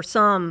Kampf, or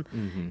some,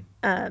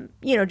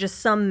 just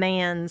some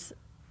man's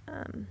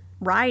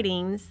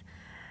writings.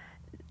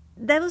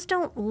 Those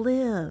don't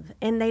live,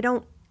 and they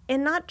don't,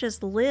 and not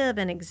just live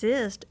and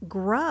exist,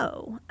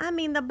 grow. I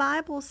mean, the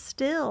Bible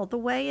still, the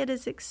way it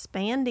is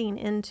expanding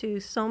into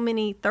so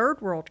many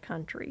third world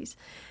countries,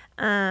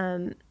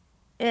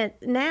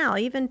 now,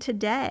 even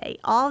today,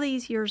 all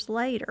these years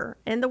later,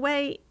 and the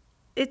way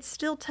it's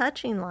still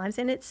touching lives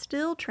and it's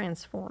still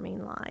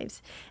transforming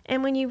lives.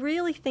 And when you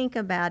really think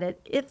about it,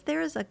 if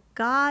there's a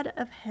God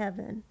of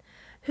heaven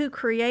who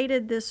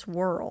created this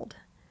world,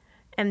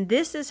 and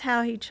this is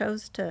how he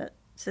chose to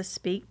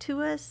speak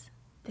to us,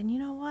 then you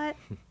know what?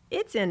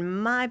 It's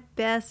in my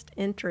best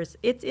interest.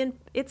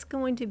 It's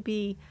going to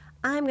be,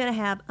 I'm going to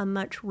have a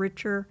much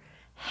richer,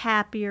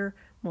 happier,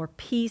 more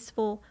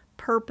peaceful,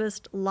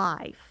 purposed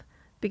life,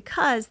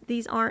 because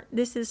this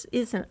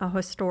isn't a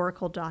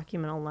historical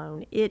document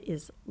alone. It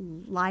is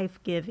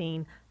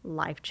life-giving,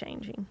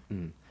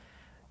 life-changing.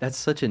 That's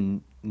such a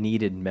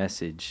needed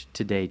message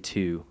today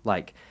too.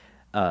 Like,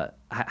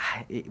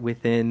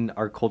 within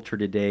our culture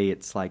today,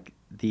 it's like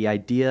the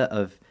idea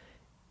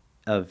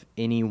of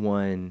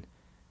anyone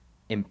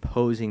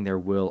imposing their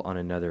will on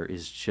another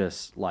is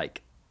just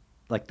like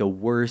the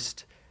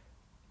worst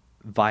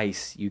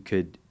vice you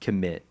could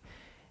commit.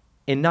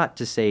 And not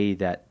to say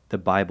that the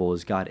Bible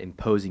is God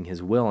imposing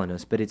his will on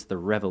us, but it's the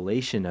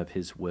revelation of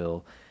his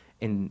will.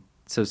 And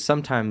so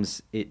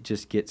sometimes it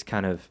just gets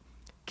kind of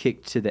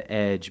kicked to the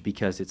edge,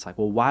 because it's like,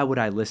 well, why would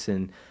I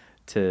listen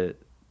to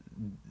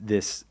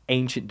this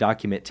ancient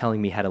document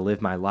telling me how to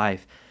live my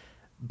life?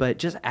 But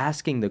just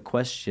asking the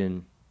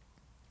question,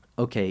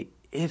 okay,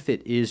 if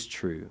it is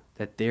true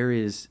that there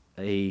is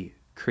a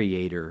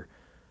creator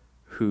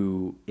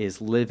who is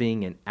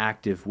living and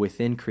active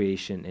within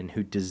creation and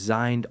who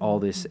designed all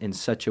this in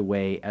such a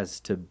way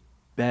as to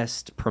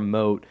best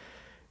promote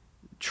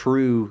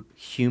true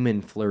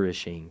human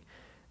flourishing,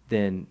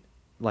 then,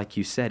 like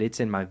you said, it's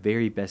in my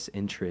very best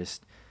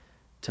interest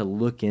to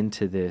look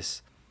into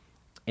this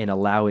and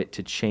allow it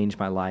to change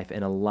my life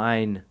and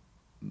align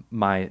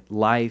my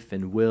life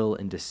and will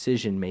and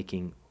decision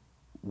making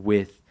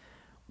with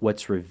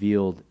what's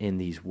revealed in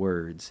these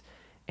words.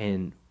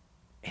 And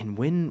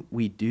when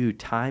we do,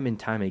 time and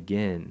time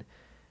again,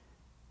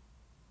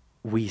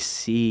 we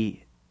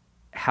see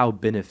how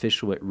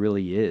beneficial it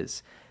really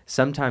is.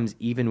 Sometimes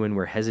even when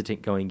we're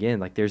hesitant going in,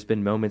 like there's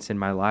been moments in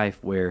my life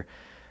where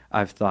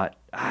I've thought,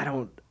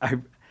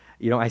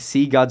 I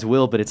see God's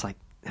will, but it's like,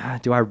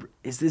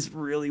 is this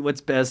really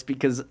what's best?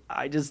 Because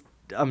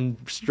I'm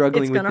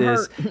struggling with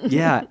this. Hurt.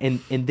 Yeah.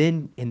 And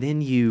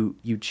then you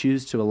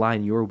choose to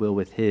align your will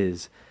with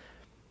his.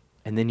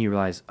 And then you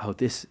realize, oh,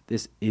 this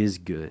is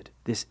good.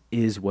 This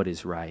is what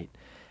is right.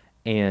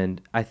 And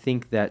I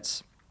think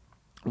that's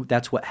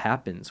what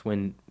happens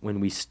when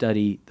we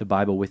study the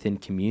Bible within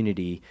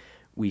community.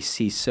 We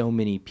see so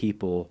many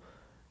people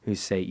who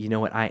say, you know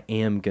what, I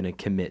am going to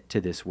commit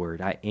to this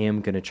word. I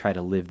am going to try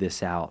to live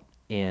this out.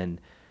 And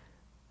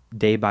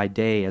day by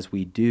day as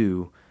we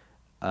do,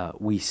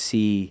 we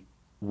see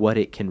what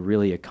it can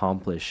really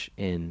accomplish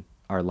in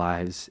our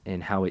lives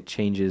and how it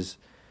changes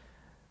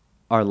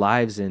our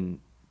lives and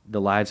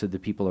the lives of the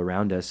people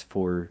around us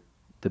for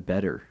the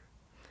better.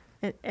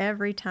 And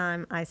every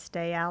time I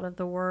stay out of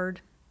the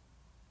Word,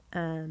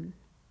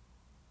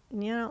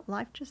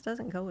 life just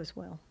doesn't go as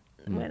well.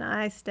 When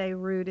I stay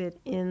rooted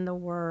in the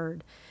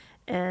Word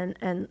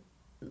and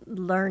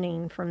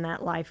learning from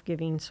that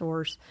life-giving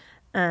source,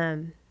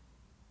 I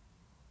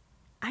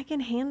can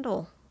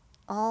handle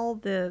all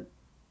the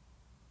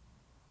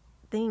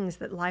things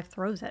that life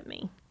throws at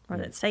me or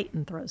that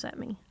Satan throws at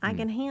me. I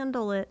can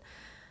handle it,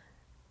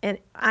 and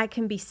I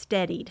can be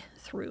steadied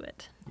through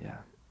it.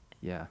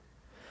 Yeah.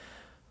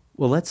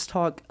 Well, let's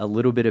talk a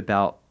little bit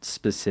about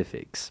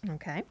specifics.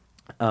 Okay.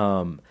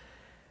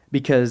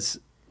 Because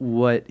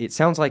what it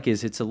sounds like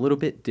is it's a little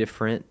bit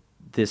different.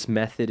 This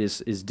method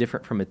is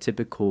different from a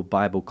typical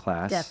Bible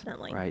class.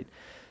 Definitely. Right?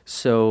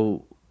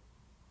 So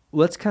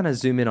let's kind of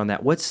zoom in on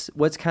that.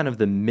 What's kind of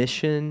the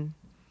mission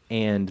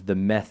and the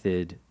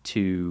method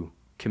to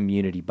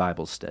community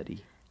Bible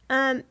study?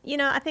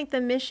 I think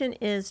the mission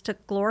is to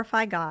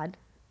glorify God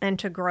and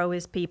to grow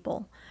His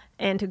people,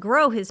 and to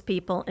grow His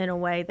people in a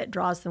way that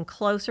draws them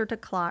closer to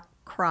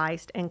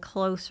Christ and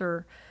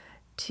closer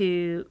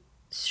to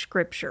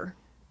Scripture,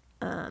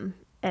 and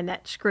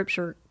that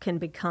Scripture can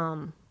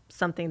become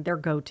something their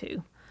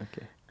go-to.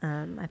 Okay.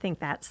 I think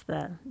that's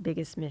the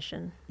biggest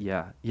mission.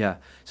 Yeah.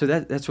 So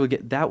that's really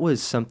good. That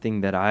was something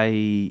that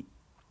I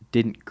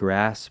didn't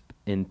grasp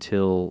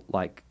until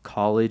like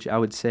college, I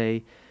would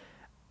say.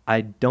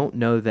 I don't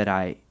know that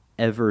I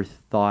ever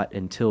thought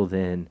until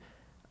then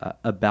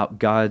about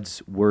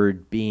God's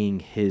Word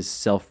being His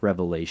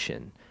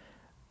self-revelation,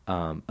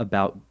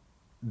 about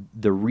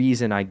the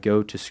reason I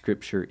go to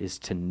Scripture is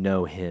to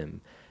know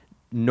Him.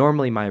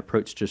 Normally my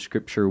approach to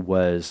Scripture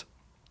was,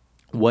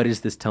 what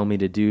does this tell me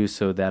to do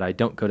so that I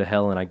don't go to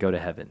hell and I go to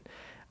heaven?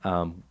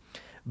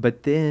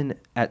 But then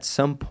at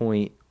some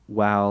point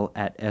while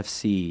at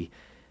FC,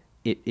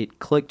 it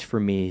clicked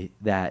for me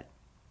that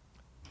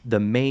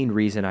the main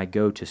reason I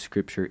go to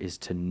Scripture is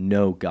to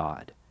know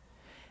God.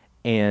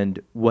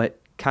 And what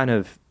kind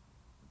of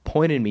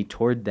pointed me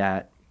toward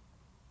that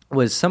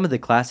was some of the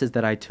classes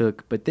that I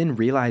took, but then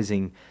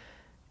realizing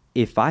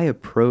if I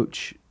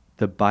approach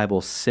the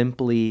Bible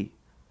simply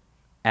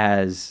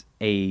as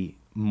a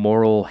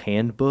moral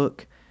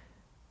handbook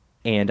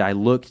and I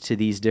look to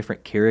these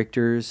different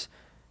characters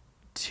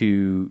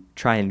to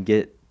try and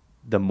get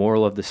the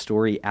moral of the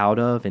story out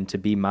of and to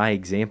be my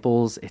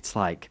examples, it's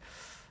like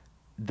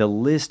the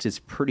list is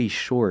pretty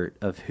short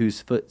of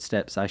whose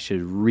footsteps I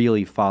should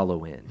really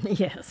follow in.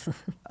 Yes.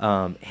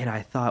 And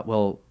I thought,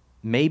 well,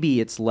 maybe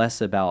it's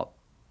less about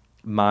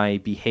my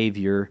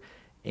behavior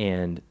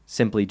and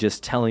simply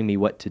just telling me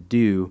what to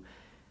do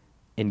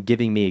and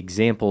giving me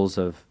examples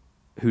of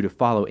who to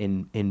follow.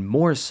 And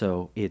more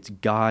so, it's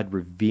God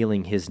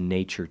revealing His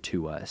nature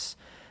to us.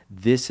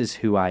 This is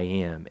who I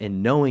am.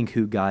 And knowing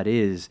who God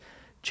is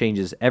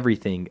changes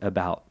everything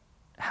about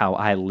how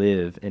I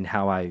live and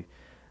how I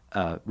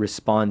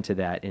respond to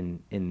that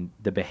in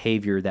the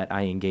behavior that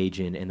I engage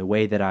in and the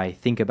way that I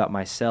think about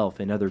myself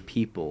and other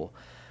people.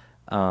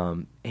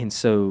 And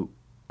so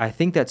I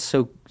think that's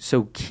so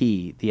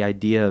key. The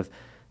idea of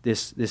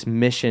this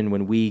mission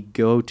when we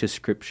go to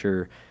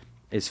Scripture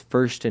is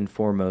first and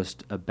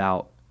foremost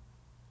about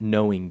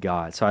knowing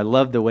God. So I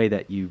love the way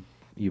that you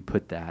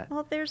put that.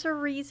 Well, there's a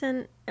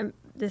reason.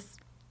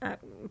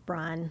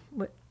 Brian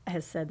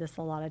has said this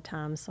a lot of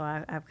times, so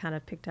I've kind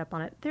of picked up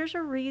on it. There's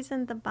a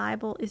reason the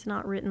Bible is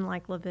not written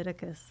like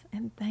Leviticus,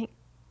 and thank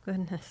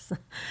goodness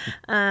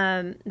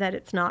that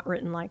it's not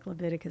written like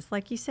Leviticus.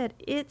 Like you said,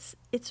 it's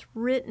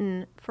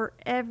written for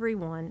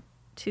everyone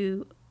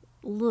to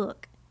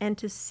look and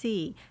to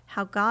see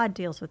how God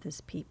deals with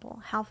His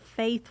people, how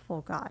faithful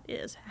God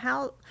is,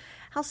 how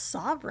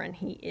sovereign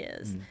He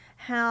is,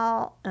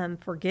 how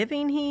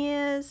forgiving He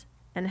is,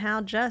 and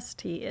how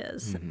just He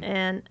is,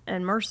 and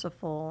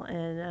merciful,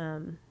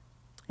 and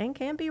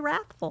can be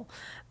wrathful.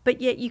 But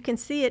yet you can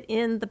see it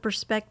in the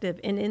perspective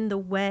and in the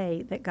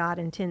way that God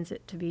intends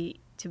it to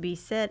be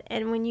said.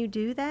 And when you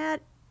do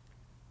that,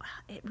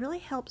 it really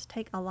helps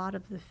take a lot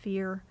of the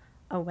fear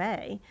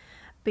away,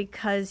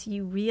 because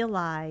you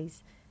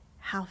realize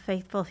how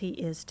faithful He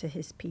is to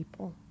His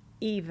people,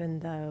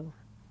 even though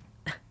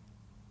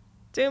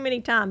too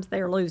many times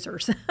they're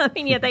losers. I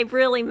mean, yeah, they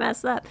really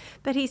mess up,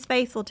 but He's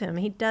faithful to them.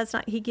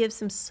 He gives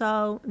them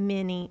so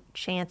many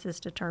chances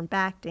to turn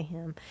back to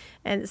Him.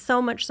 And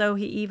so much so,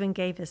 He even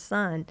gave His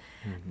Son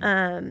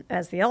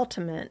as the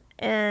ultimate.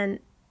 And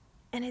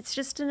it's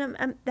just,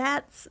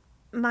 that's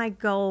my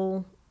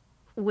goal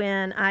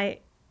when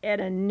at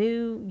a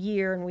new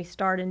year and we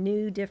start a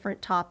new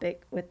different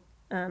topic with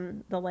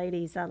the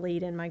ladies I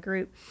lead in my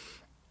group.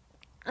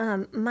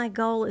 My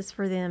goal is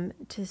for them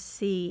to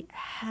see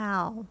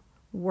how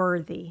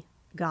worthy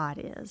God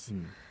is,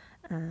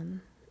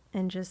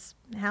 and just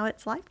how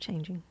it's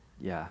life-changing.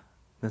 Yeah.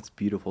 That's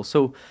beautiful.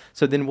 So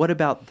then what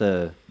about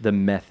the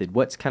method?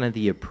 What's kind of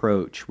the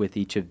approach with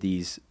each of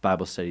these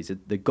Bible studies?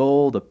 The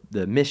goal,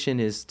 the mission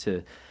is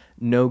to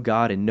know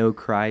God and know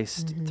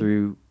Christ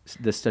through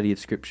the study of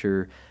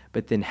Scripture,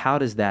 but then how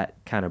does that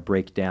kind of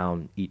break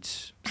down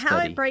each study? How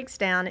it breaks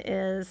down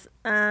is,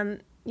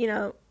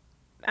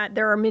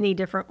 there are many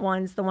different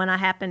ones. The one I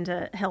happen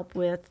to help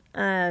with,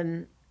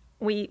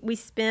 we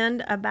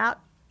spend about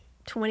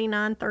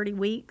 29, 30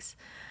 weeks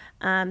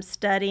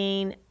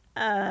studying.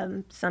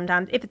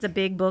 Sometimes, if it's a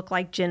big book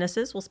like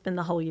Genesis, we'll spend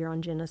the whole year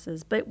on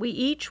Genesis. But we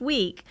each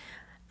week,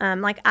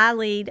 like I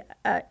lead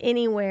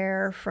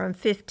anywhere from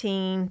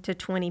 15 to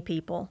 20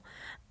 people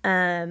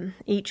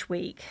each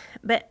week.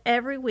 But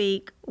every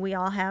week, we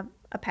all have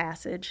a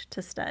passage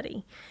to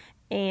study.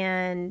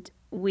 And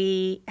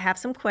we have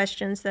some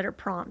questions that are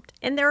prompt.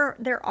 And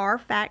there are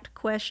fact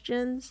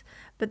questions,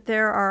 but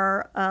there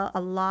are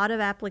a lot of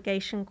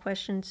application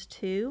questions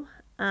too.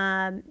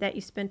 That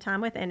you spend time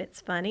with. And it's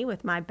funny,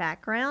 with my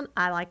background,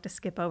 I like to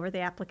skip over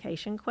the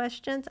application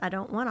questions. I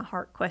don't want a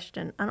heart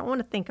question. I don't want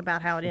to think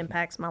about how it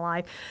impacts my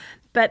life.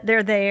 But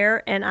they're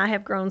there, and I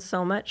have grown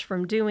so much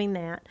from doing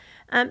that.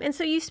 And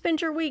so you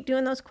spend your week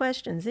doing those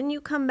questions, and you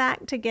come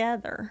back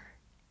together.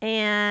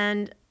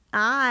 And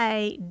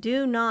I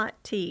do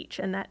not teach,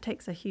 and that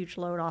takes a huge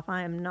load off.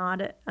 I am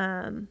not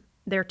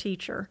their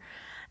teacher.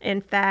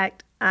 In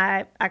fact,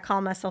 I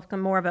call myself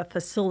more of a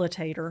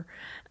facilitator.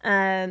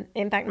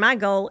 In fact, my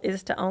goal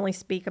is to only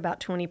speak about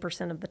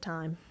 20% of the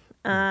time.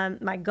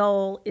 My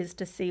goal is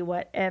to see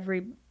what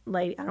every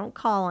lady, I don't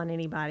call on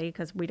anybody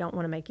because we don't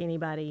want to make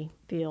anybody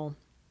feel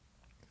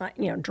like,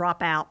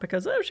 drop out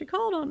because, oh, she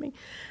called on me.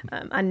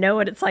 I know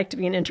what it's like to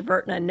be an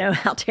introvert, and I know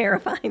how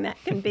terrifying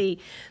that can be.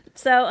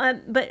 So,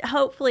 but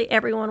hopefully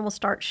everyone will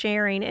start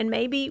sharing. And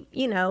maybe,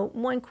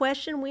 one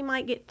question, we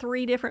might get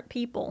 3 different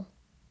people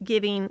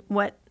giving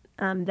what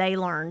they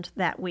learned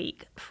that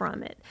week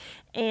from it.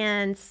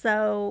 And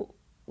so,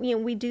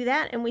 we do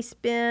that, and we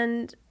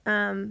spend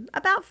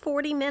about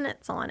 40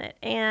 minutes on it.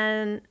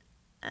 And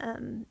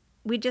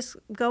we just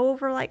go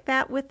over like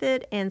that with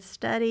it and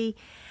study.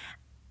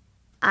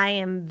 I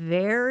am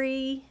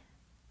very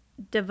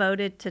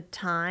devoted to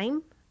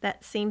time.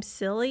 That seems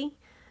silly,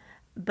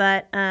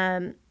 but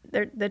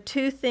the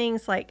 2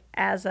 things, like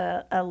as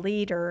a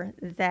leader,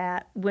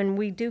 that when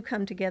we do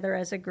come together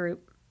as a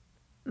group,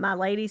 my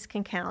ladies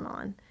can count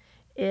on,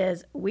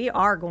 is we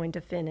are going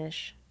to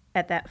finish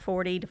at that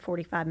 40 to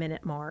 45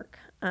 minute mark.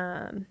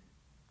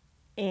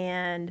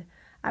 And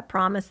I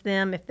promise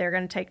them, if they're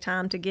going to take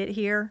time to get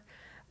here,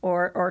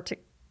 or to,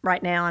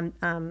 right now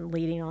I'm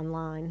leading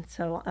online.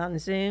 So on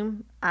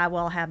Zoom, I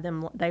will have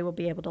them, they will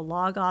be able to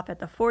log off at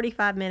the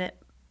 45 minute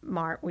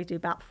mark. We do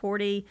about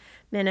 40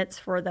 minutes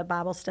for the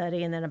Bible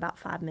study and then about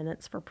 5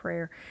 minutes for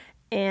prayer.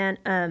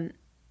 And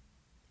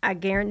I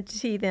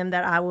guarantee them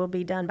that I will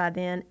be done by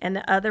then. And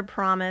the other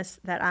promise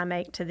that I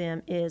make to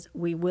them is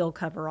we will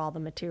cover all the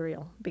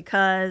material,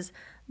 because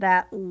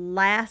that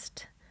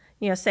last,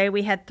 say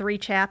we had 3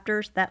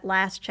 chapters, that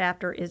last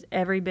chapter is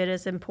every bit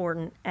as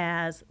important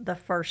as the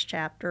first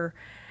chapter.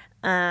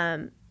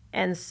 And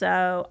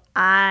so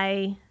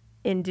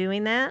in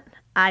doing that,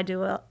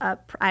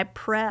 I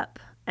prep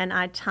and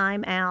I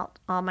time out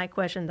all my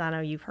questions. I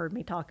know you've heard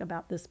me talk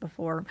about this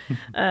before,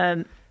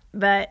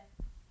 but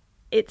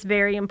it's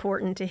very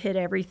important to hit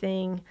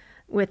everything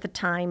with the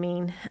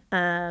timing,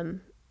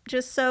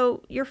 just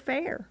so you're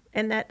fair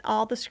and that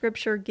all the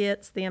Scripture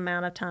gets the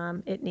amount of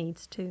time it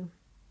needs to.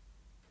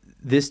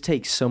 This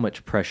takes so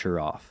much pressure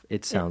off,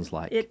 it sounds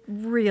like. It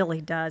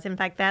really does. In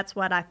fact, that's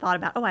what I thought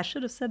about. Oh, I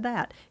should have said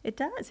that. It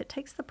does. It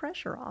takes the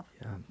pressure off.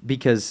 Yeah.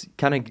 Because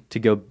kind of to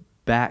go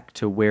back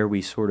to where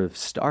we sort of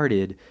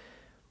started,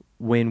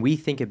 when we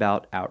think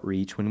about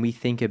outreach, when we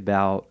think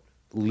about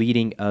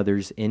leading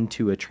others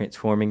into a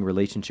transforming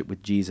relationship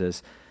with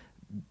Jesus,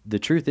 the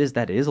truth is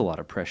that is a lot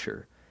of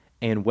pressure.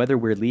 And whether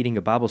we're leading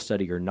a Bible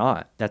study or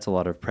not, that's a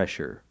lot of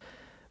pressure.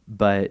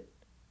 But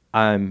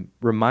I'm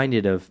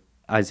reminded of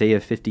Isaiah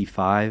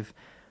 55,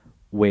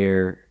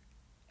 where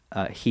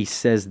he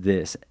says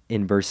this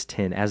in verse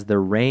 10, "As the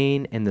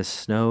rain and the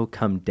snow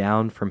come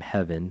down from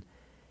heaven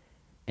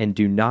and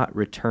do not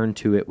return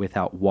to it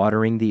without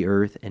watering the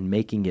earth and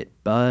making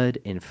it bud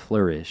and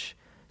flourish,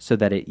 so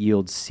that it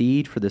yields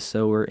seed for the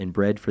sower and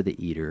bread for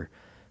the eater,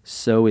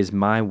 so is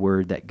my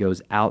word that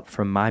goes out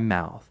from my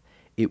mouth.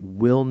 It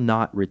will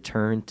not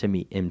return to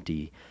me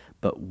empty,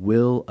 but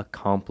will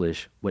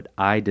accomplish what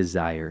I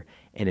desire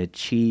and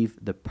achieve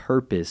the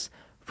purpose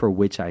for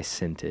which I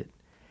sent it."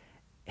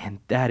 And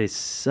that is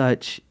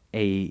such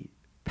a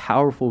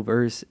powerful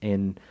verse,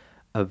 and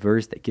a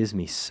verse that gives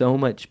me so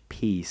much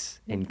peace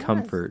and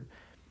comfort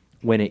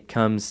when it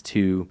comes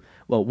to,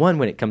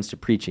 when it comes to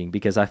preaching,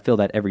 because I feel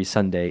that every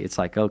Sunday it's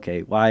like,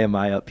 okay, why am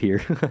I up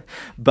here?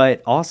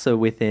 But also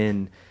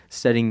within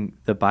studying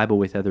the Bible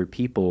with other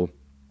people,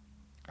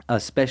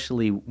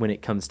 especially when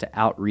it comes to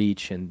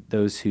outreach and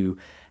those who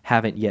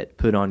haven't yet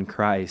put on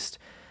Christ,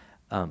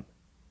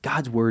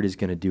 God's word is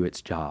going to do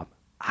its job.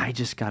 I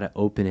just got to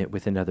open it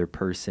with another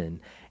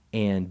person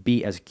and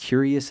be as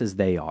curious as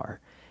they are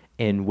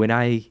And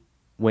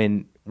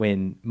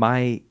when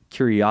my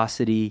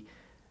curiosity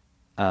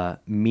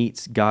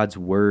meets God's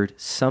word,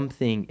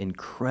 something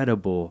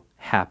incredible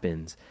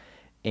happens,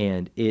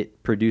 and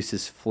it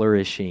produces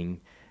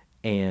flourishing,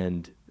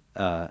 and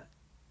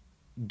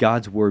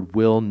God's word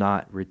will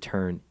not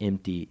return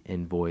empty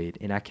and void.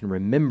 And I can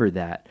remember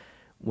that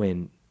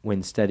when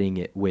studying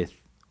it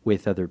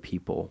with other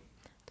people.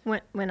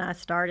 When I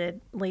started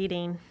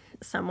leading,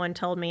 someone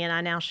told me, and I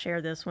now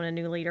share this when a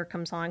new leader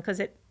comes on, because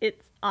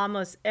it's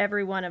almost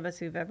every one of us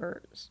who've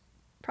ever,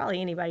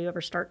 probably anybody who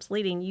ever starts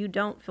leading, you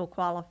don't feel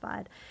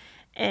qualified.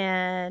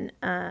 And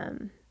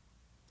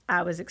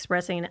I was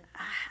expressing,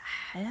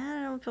 I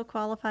don't feel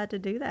qualified to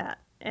do that.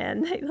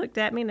 And they looked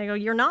at me and they go,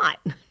 you're not.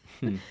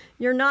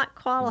 You're not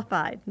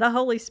qualified. The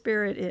Holy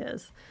Spirit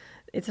is.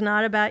 It's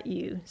not about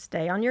you.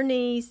 Stay on your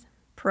knees,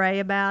 pray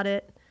about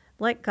it,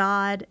 let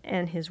God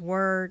and His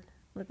Word,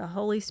 let the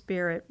Holy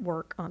Spirit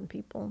work on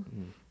people.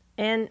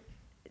 And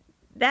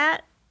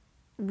that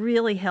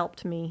really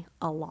helped me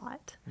a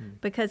lot,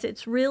 because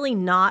it's really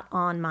not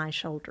on my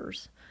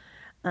shoulders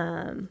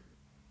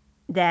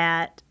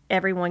that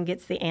everyone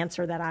gets the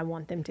answer that I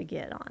want them to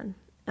get on,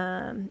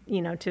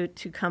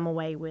 to come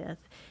away with.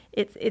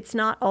 It's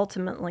not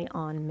ultimately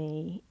on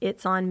me.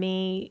 It's on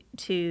me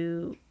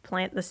to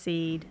plant the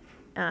seed,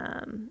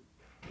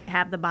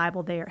 have the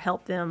Bible there,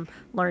 help them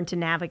learn to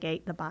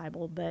navigate the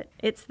Bible. But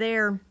it's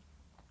there,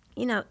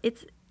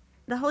 it's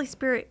the Holy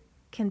Spirit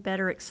can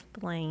better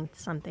explain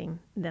something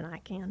than I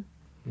can.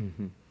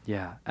 Mm-hmm.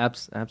 Yeah,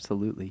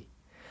 absolutely.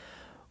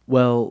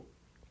 Well,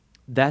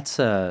 that's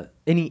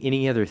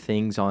any other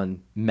things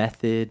on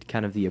method,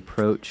 kind of the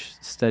approach,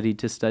 study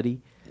to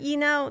study?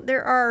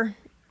 There are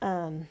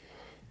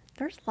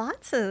there's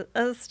lots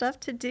of stuff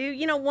to do.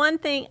 One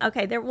thing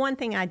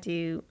I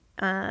do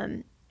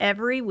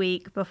every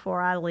week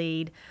before I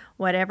lead,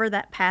 whatever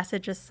that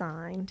passage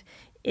assigned,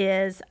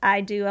 is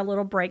I do a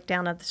little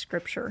breakdown of the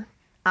scripture.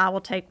 I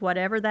will take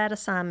whatever that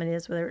assignment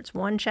is, whether it's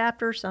one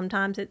chapter,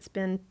 sometimes it's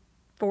been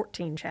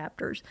 14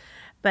 chapters,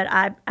 but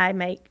I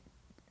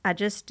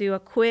just do a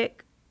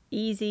quick,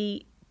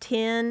 easy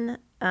 10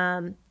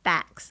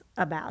 facts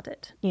about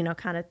it,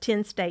 kind of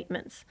 10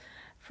 statements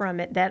from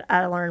it that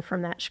I learned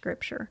from that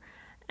scripture.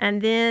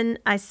 And then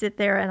I sit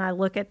there and I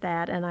look at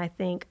that and I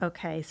think,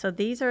 okay, so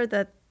these are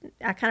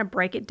I kind of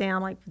break it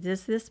down, like,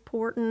 is this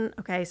important?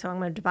 Okay, so I'm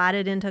going to divide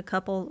it into a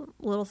couple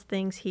little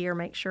things here,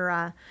 make sure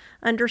I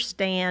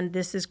understand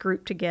this is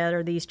grouped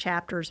together, these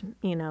chapters,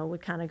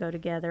 would kind of go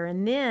together.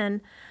 And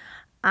then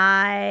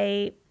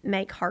I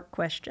make heart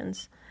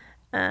questions.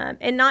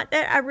 And not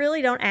that I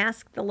really don't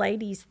ask the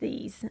ladies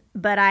these,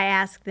 but I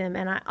ask them,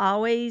 and I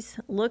always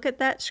look at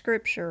that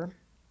scripture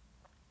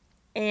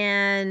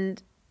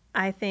and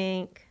I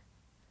think,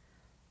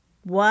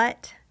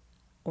 what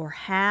or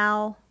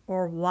how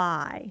or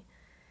why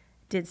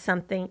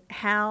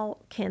how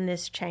can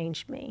this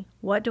change me?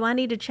 What do I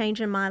need to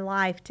change in my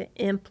life to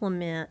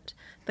implement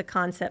the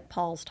concept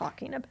Paul's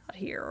talking about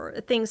here,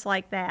 or things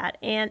like that?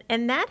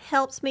 And that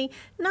helps me,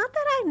 not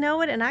that I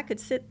know it and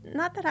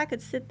not that I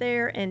could sit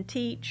there and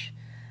teach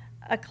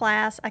a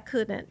class, I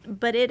couldn't,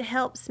 but it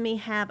helps me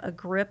have a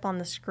grip on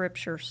the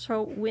scripture.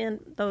 So when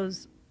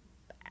those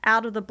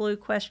out of the blue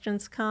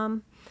questions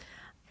come,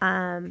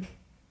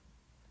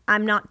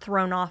 I'm not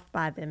thrown off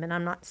by them and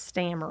I'm not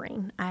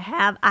stammering. I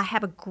have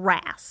a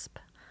grasp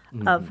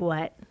of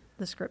what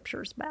the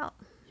scripture's about.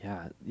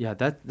 Yeah,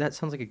 that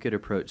sounds like a good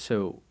approach.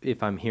 So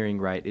if I'm hearing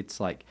right,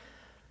 it's like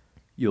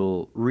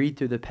you'll read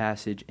through the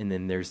passage and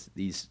then there's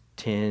these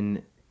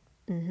 10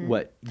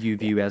 what you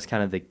view as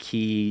kind of the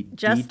key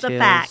just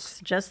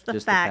details. Just the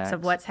facts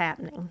of what's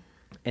happening.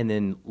 And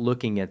then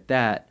looking at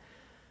that,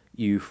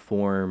 you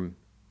form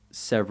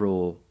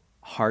several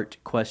heart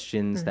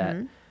questions that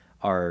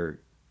are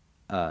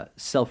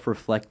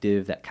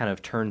self-reflective, that kind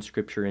of turn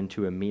scripture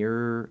into a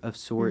mirror of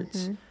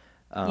sorts.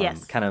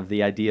 Yes. Kind of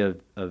the idea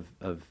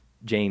of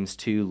James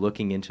 2,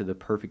 looking into the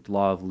perfect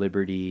law of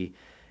liberty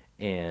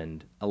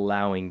and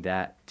allowing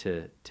that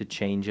to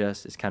change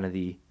us is kind of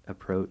the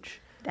approach.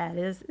 That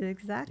is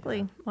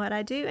exactly what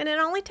I do. And it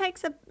only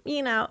takes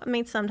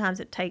sometimes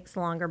it takes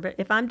longer, but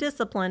if I'm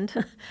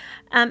disciplined,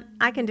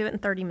 I can do it in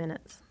 30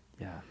 minutes.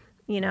 Yeah.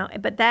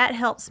 But that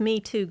helps me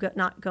to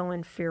not go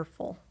in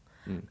fearful.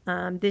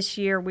 This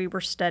year we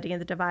were studying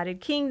the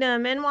divided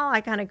kingdom, and while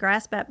I kind of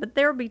grasp that, but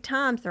there will be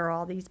times there are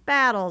all these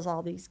battles,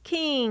 all these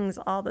kings,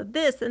 all the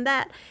this and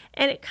that,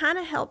 and it kind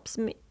of helps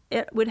me.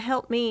 It would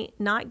help me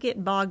not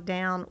get bogged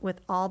down with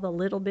all the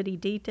little bitty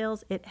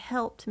details. It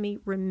helped me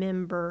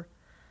remember,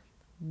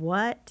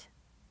 what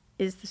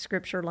is the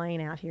scripture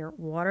laying out here?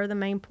 What are the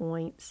main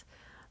points?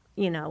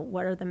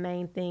 What are the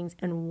main things,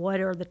 and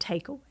what are the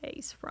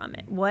takeaways from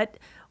it?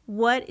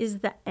 What is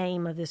the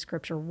aim of this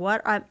scripture?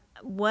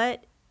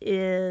 What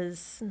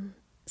is,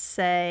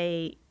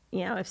 say,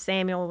 if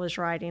Samuel was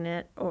writing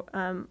it,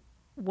 or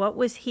what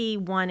was he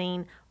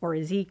wanting, or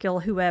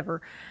Ezekiel,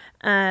 whoever,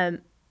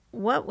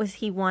 what was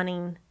he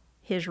wanting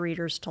his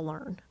readers to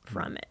learn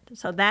from it?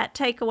 So that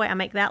takeaway, I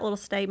make that little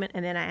statement,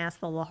 and then I ask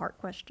the little heart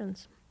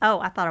questions. Oh,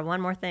 I thought of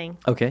one more thing.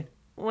 Okay.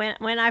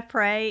 when I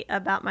pray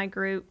about my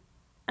group,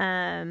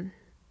 I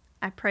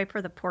pray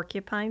for the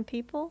porcupine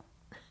people.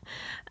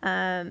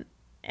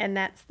 And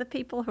that's the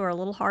people who are a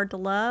little hard to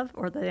love,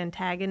 or the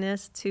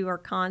antagonists who are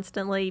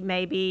constantly,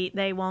 maybe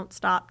they won't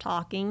stop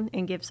talking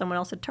and give someone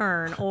else a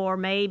turn, or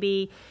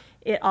maybe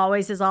it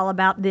always is all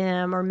about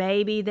them, or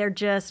maybe they're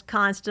just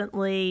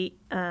constantly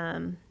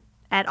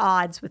at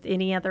odds with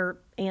any other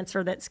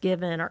answer that's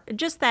given, or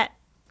just that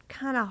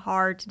kind of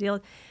hard to deal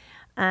with.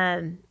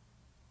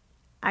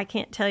 I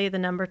can't tell you the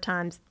number of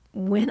times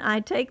when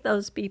I take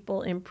those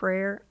people in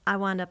prayer, I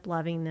wind up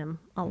loving them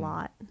a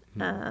lot.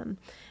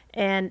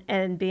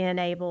 And being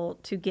able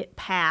to get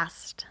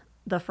past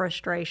the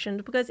frustration,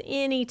 because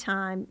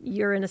anytime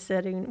you're in a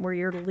setting where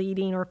you're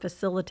leading or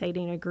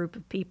facilitating a group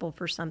of people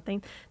for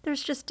something,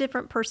 there's just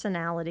different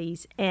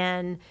personalities,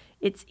 and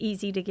it's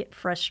easy to get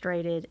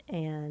frustrated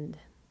and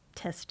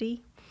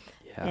testy.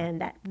 Yeah.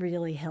 And that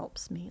really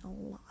helps me a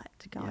lot.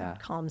 God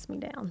calms me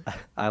down.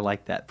 I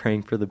like that,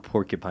 praying for the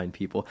porcupine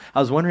people. I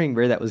was wondering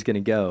where that was going to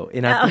go.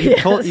 And you've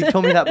told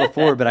me that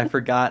before, but I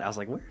forgot. I was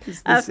like, where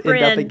does this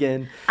end up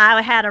again?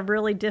 I had a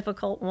really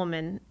difficult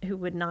woman who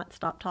would not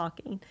stop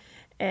talking.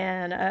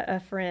 And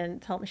a friend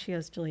told me, she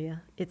goes,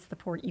 Julia, it's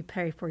you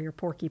pray for your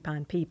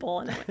porcupine people.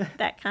 And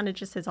that kind of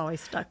just has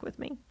always stuck with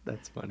me.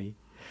 That's funny.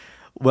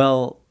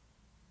 Well,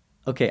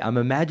 okay, I'm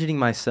imagining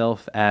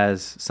myself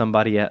as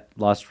somebody at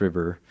Lost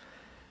River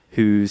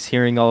who's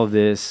hearing all of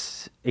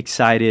this,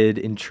 excited,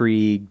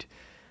 intrigued,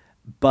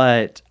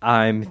 but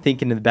I'm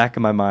thinking in the back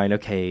of my mind,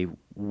 okay,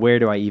 where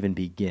do I even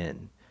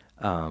begin?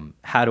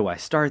 How do I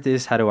start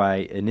this? How do I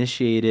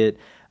initiate it?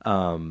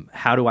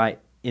 How do I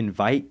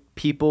invite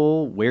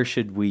people? Where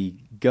should we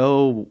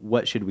go?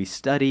 What should we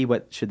study?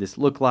 What should this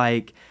look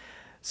like?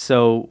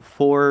 So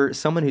for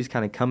someone who's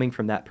kind of coming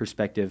from that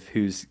perspective,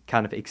 who's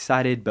kind of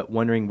excited but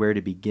wondering where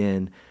to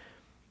begin,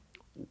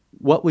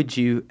 what would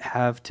you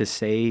have to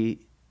say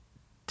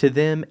to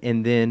them?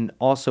 And then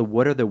also,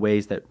 what are the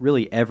ways that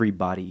really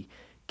everybody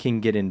can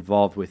get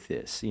involved with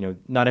this? You know,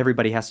 not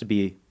everybody has to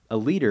be a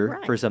leader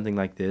for something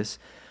like this,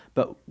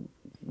 but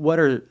what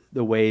are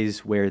the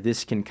ways where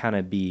this can kind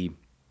of be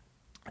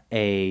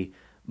a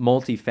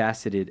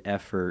multifaceted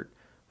effort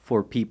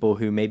for people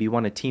who maybe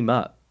want to team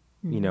up,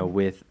 you know,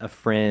 with a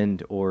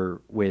friend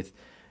or with,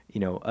 you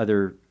know,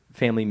 other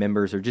family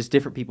members or just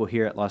different people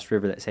here at Lost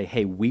River that say,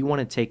 hey, we want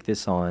to take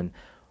this on.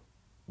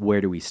 Where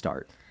do we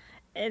start?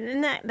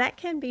 And that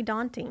can be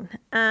daunting.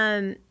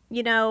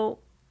 You know,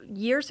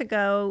 years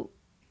ago,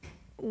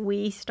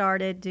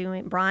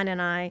 Brian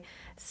and I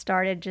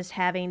started just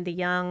having the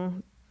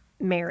young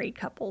married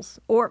couples,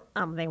 or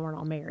they weren't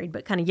all married,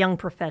 but kind of young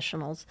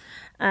professionals,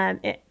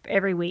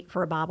 every week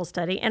for a Bible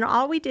study. And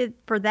all we did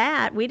for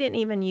that, we didn't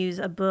even use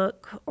a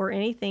book or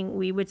anything.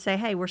 We would say,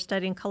 hey, we're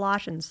studying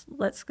Colossians.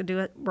 Let's do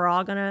it. We're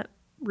all going to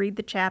read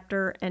the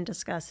chapter and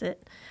discuss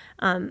it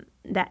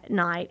that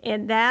night.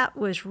 And that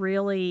was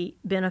really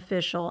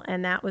beneficial,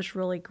 and that was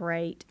really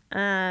great.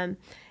 And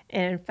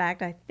in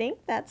fact, I think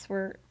that's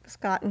where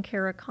Scott and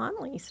Kara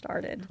Conley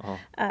started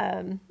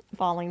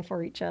falling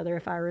for each other,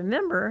 if I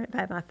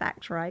have my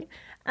facts right.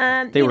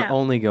 They were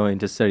only going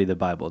to study the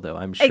Bible, though,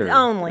 I'm sure. It's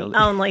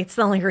only. It's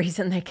the only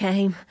reason they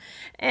came.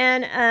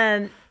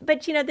 And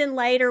but, you know, then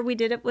later we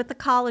did it with the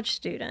college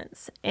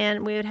students,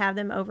 and we would have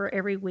them over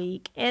every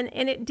week. And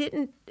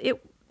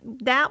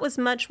that was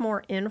much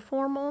more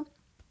informal,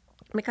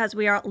 because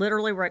we are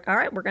literally, we're like, all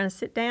right, we're going to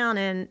sit down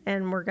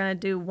and we're going to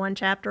do one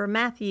chapter of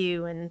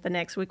Matthew, and the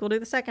next week we'll do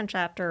the second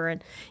chapter,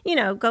 and, you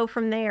know, go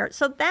from there.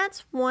 So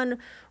that's one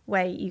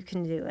way you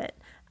can do it.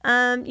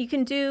 You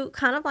can do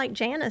kind of like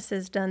Janice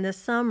has done this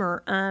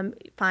summer.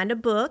 Find a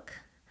book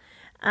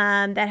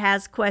that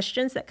has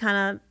questions that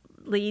kind of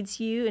leads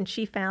you, and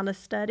she found a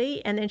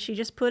study, and then she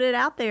just put it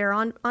out there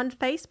on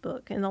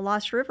Facebook in the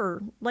Lost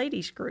River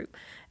ladies group.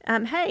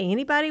 Hey,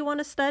 anybody want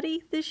to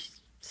study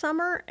this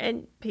summer?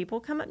 And people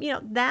come up, you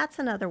know, that's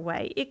another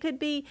way. It could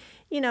be,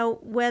 you know,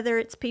 whether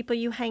it's people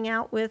you hang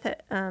out with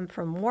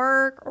from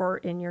work or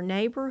in your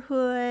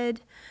neighborhood.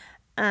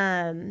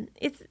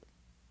 It's,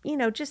 you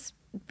know, just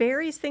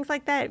various things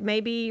like that.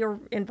 Maybe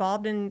you're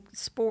involved in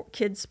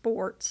kids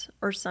sports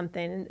or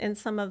something, and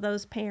some of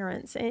those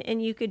parents,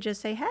 and you could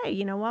just say, hey,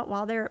 you know what,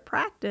 while they're at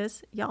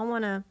practice, y'all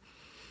want to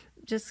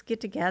just get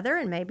together,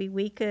 and maybe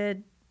we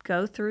could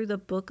go through the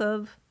book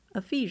of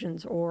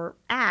Ephesians or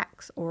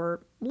Acts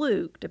or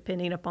Luke,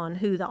 depending upon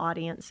who the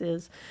audience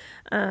is.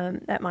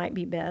 That might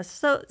be best.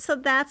 So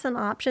that's an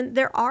option.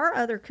 There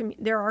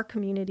are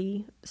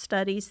community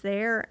studies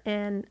there,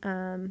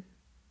 and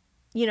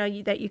you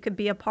know, that you could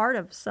be a part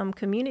of some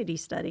community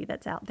study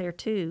that's out there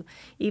too.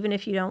 Even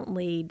if you don't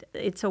lead,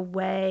 it's a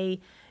way.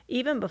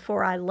 Even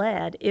before I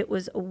led, it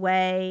was a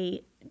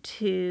way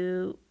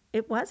to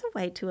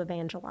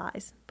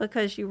evangelize,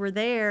 because you were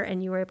there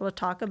and you were able to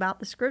talk about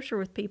the scripture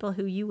with people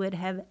who you would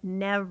have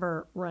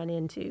never run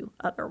into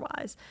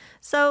otherwise.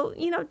 So,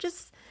 you know,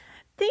 just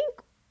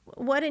think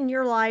what in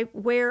your life,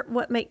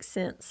 what makes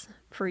sense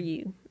for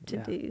you to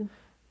do.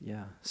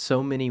 Yeah.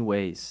 So many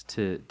ways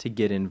to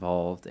get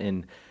involved.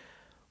 And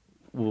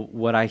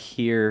what I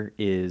hear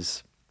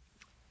is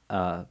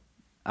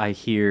I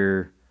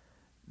hear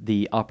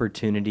the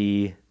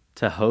opportunity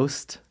to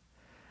host.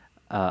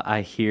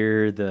 I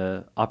hear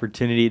the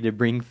opportunity to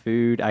bring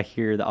food. I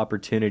hear the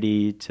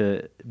opportunity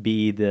to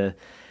be the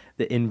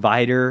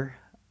inviter,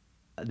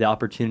 the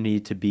opportunity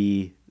to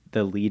be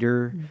the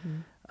leader.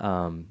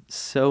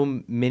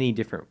 So many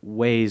different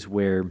ways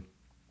where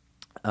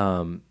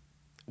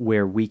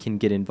we can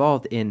get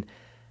involved in.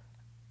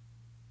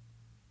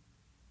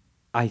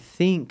 I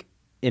think,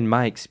 in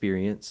my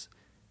experience,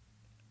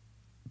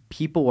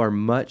 people are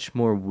much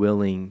more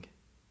willing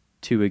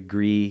to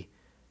agree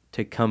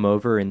to come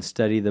over and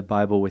study the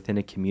Bible within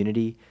a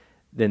community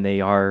than they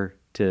are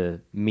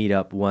to meet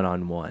up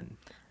one-on-one.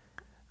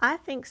 I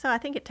think so. I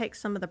think it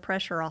takes some of the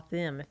pressure off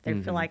them if they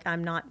feel like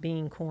I'm not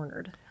being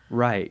cornered.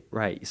 Right.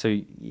 So,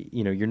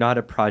 you're not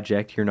a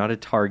project, you're not a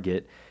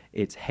target.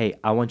 It's, hey,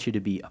 I want you to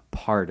be a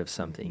part of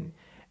something,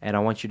 and I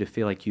want you to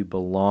feel like you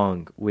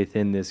belong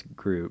within this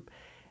group.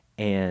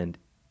 And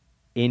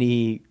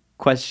any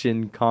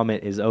question,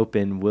 comment is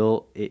open.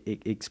 We'll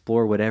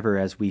explore whatever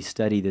as we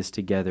study this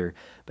together.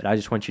 But I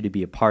just want you to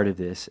be a part of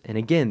this. And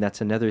again,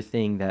 that's another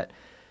thing that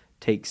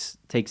takes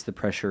the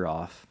pressure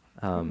off.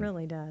 It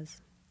really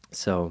does.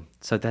 So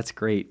that's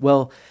great.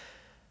 Well,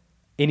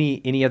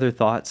 any other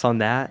thoughts on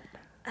that?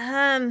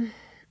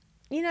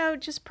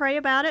 Just pray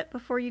about it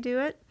before you do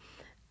it.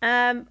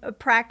 A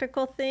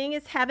practical thing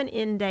is have an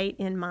end date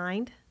in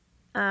mind.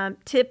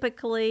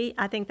 Typically,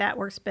 I think that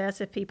works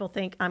best if people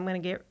think I'm going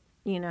to get,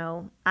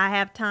 I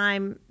have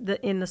time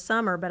in the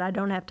summer, but I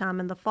don't have time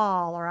in the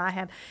fall, or I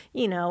have,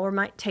 or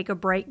might take a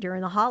break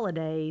during the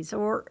holidays,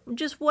 or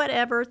just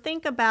whatever.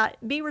 Think about,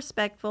 be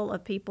respectful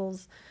of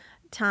people's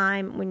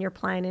time when you're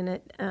planning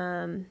it.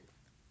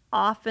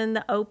 Often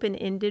the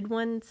open-ended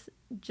ones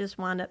just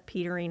wind up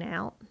petering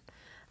out.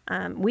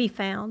 We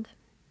found.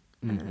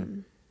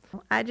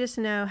 I just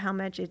know how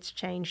much it's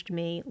changed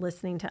me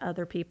listening to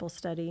other people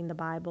studying the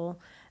Bible,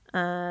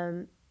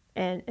 and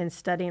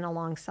studying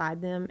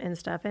alongside them and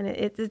stuff. And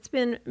it's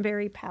been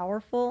very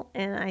powerful.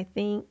 And I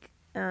think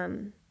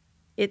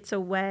it's a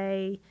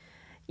way,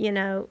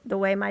 the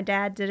way my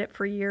dad did it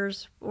for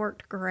years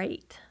worked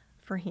great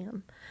for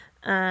him.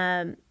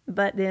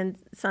 But then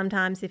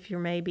sometimes if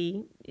you're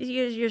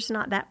just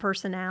not that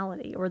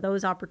personality, or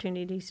those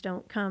opportunities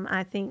don't come,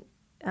 I think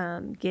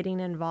getting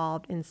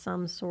involved in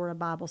some sort of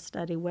Bible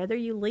study, whether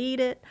you lead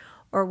it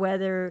or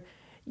whether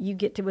you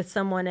get to with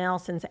someone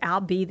else and say, I'll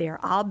be there.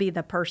 I'll be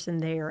the person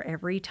there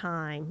every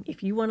time.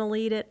 If you want to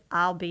lead it,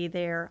 I'll be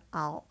there.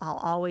 I'll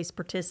always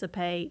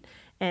participate,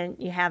 and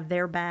you have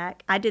their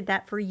back. I did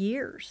that for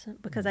years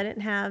because I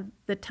didn't have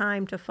the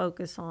time to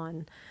focus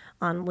on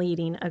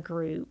leading a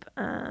group.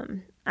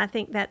 I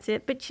think that's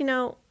it. But,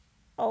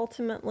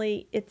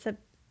 ultimately it's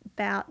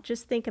about,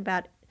 just think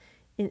about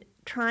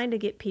trying to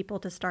get people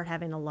to start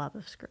having a love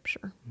of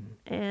Scripture.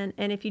 And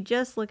if you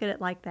just look at it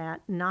like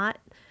that, not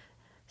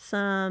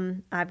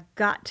I've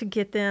got to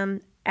get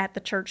them at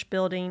the church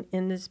building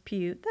in this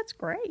pew, that's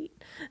great.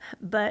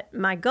 But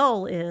my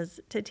goal is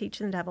to teach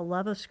them to have a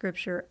love of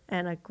Scripture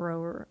and a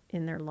grower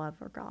in their love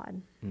for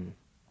God. Well,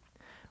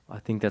 I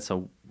think that's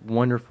a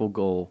wonderful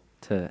goal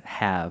to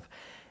have.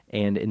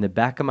 And in the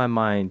back of my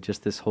mind,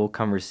 just this whole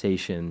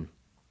conversation,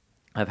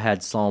 I've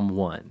had Psalm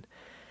 1.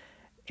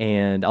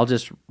 And I'll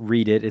just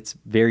read it. It's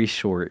very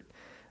short.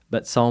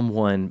 But Psalm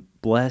 1,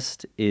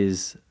 blessed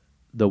is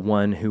the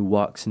one who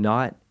walks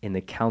not in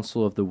the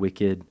counsel of the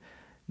wicked,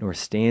 nor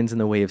stands in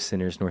the way of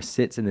sinners, nor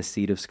sits in the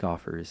seat of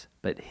scoffers.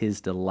 But his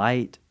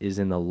delight is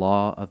in the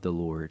law of the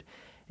Lord,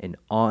 and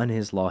on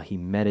his law he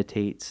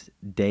meditates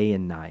day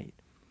and night.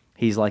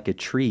 He's like a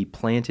tree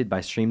planted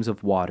by streams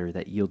of water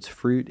that yields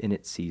fruit in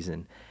its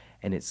season,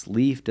 and its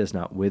leaf does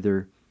not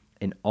wither.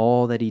 In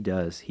all that he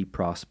does, he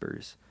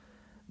prospers.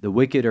 The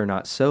wicked are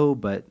not so,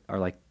 but are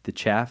like the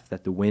chaff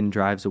that the wind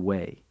drives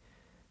away.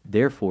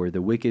 Therefore,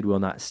 the wicked will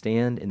not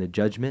stand in the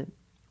judgment,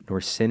 nor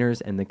sinners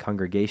in the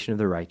congregation of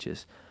the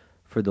righteous.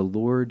 For the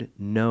Lord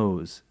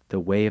knows the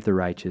way of the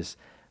righteous,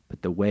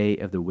 but the way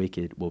of the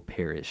wicked will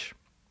perish.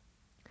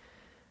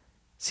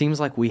 Seems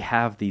like we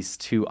have these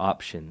two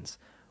options.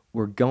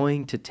 We're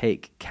going to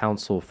take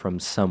counsel from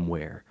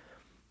somewhere.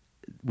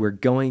 We're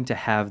going to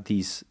have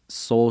these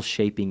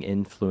soul-shaping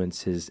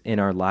influences in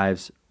our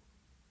lives,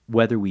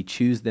 whether we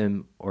choose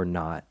them or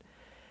not.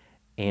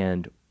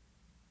 And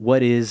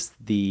what is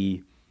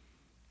the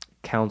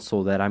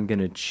counsel that I'm going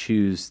to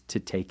choose to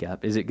take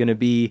up? Is it going to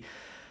be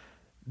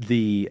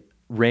the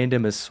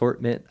random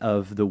assortment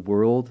of the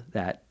world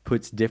that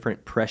puts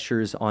different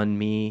pressures on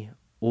me,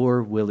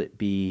 or will it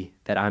be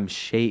that I'm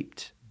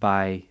shaped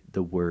by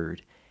the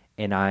Word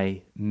and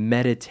I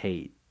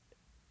meditate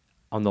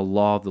on the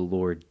law of the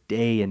Lord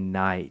day and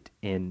night,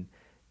 and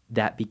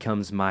that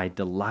becomes my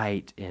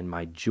delight and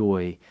my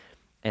joy,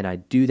 and I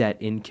do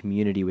that in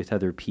community with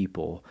other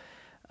people?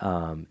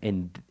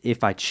 And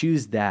if I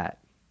choose that,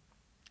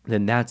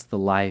 then that's the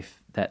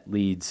life that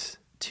leads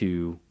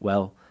to,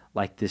 well,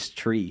 like this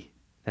tree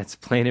that's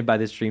planted by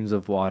the streams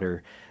of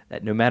water,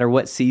 that no matter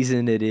what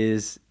season it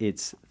is,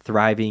 it's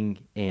thriving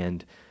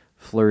and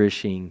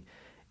flourishing,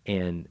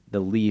 and the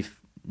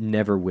leaf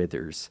never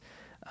withers.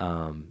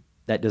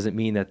 That doesn't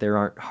mean that there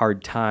aren't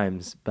hard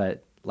times,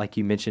 but like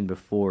you mentioned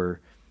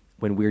before,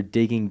 when we're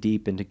digging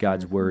deep into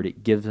God's word,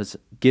 it gives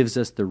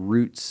us the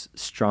roots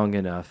strong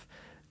enough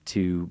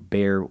to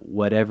bear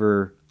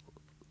whatever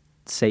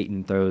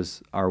Satan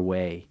throws our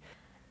way.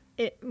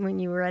 When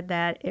you read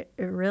that, it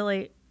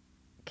really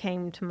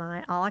came to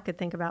mind. All I could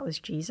think about was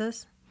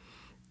Jesus,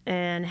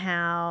 and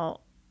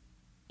how,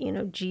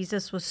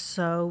 Jesus was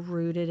so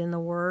rooted in the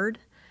Word.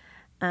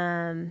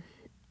 And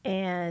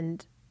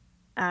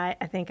I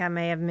think I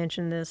may have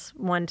mentioned this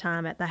one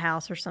time at the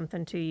house or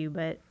something to you,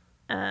 but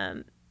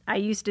I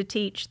used to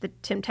teach the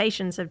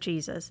temptations of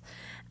Jesus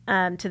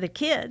to the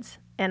kids,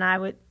 and I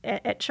would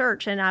at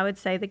church, and I would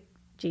say that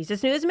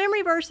Jesus knew his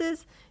memory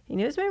verses. He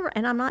knew his memory,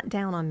 and I'm not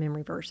down on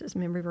memory verses.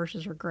 Memory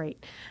verses are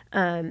great,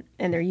 and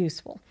they're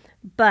useful.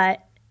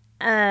 But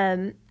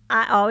I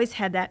always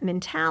had that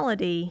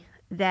mentality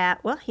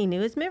that, well, he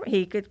knew his memory.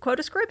 He could quote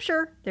a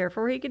scripture,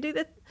 therefore he could do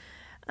the,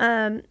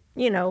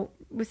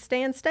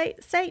 withstand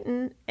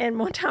Satan. And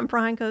one time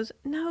Brian goes,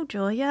 "No,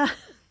 Julia,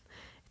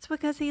 it's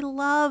because he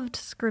loved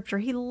scripture.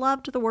 He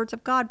loved the words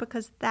of God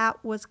because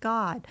that was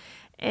God."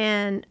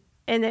 And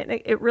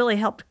it really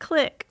helped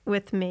click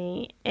with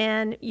me.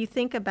 And you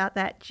think about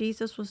that,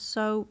 Jesus was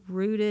so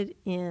rooted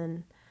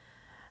in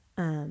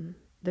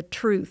the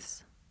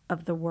truths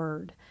of the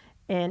Word,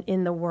 and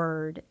in the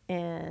Word,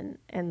 and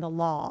the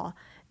law.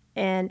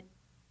 And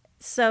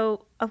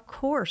so, of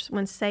course,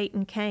 when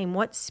Satan came,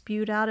 what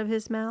spewed out of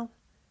his mouth?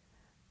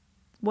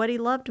 What he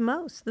loved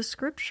most, the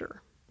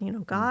Scripture,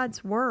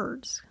 God's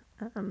words.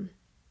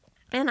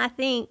 And I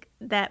think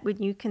that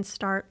when you can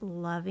start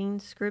loving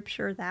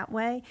Scripture that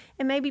way,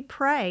 and maybe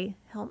pray,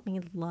 help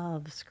me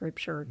love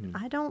Scripture.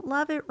 I don't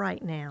love it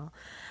right now.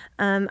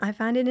 I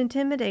find it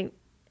intimidating.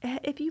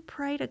 If you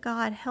pray to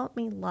God, help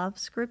me love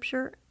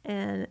Scripture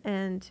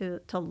and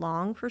to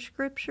long for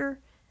Scripture,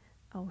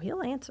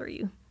 he'll answer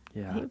you.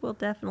 Yeah. He will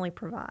definitely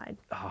provide.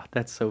 Oh,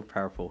 that's so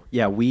powerful.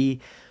 Yeah, we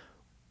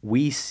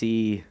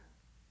see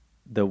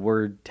the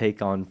Word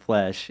take on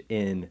flesh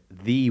in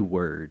the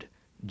Word,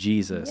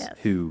 Jesus, Yes.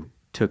 who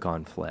took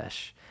on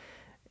flesh.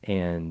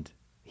 And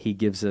he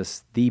gives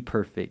us the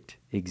perfect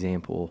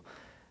example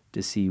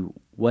to see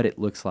what it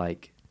looks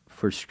like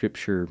for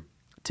Scripture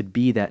to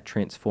be that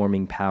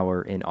transforming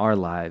power in our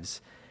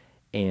lives,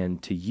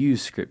 and to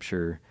use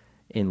Scripture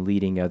in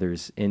leading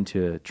others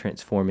into a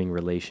transforming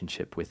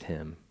relationship with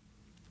him.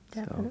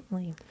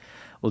 Definitely. So,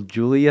 well,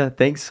 Julia,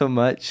 thanks so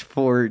much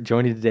for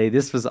joining today.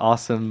 This was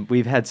awesome.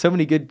 We've had so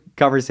many good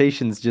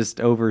conversations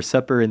just over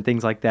supper and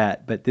things like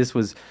that, but this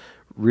was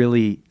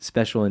really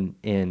special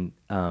in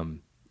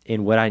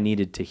what I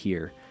needed to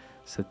hear.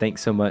 So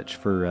thanks so much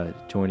for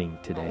joining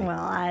today. Well,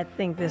 I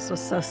think this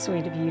was so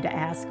sweet of you to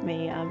ask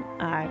me.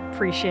 I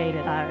appreciate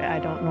it. I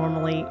don't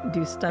normally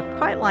do stuff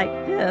quite like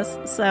this.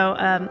 So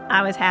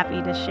I was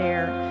happy to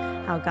share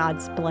how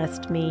God's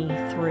blessed me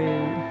through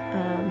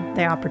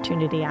the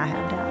opportunity I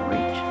have to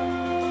outreach.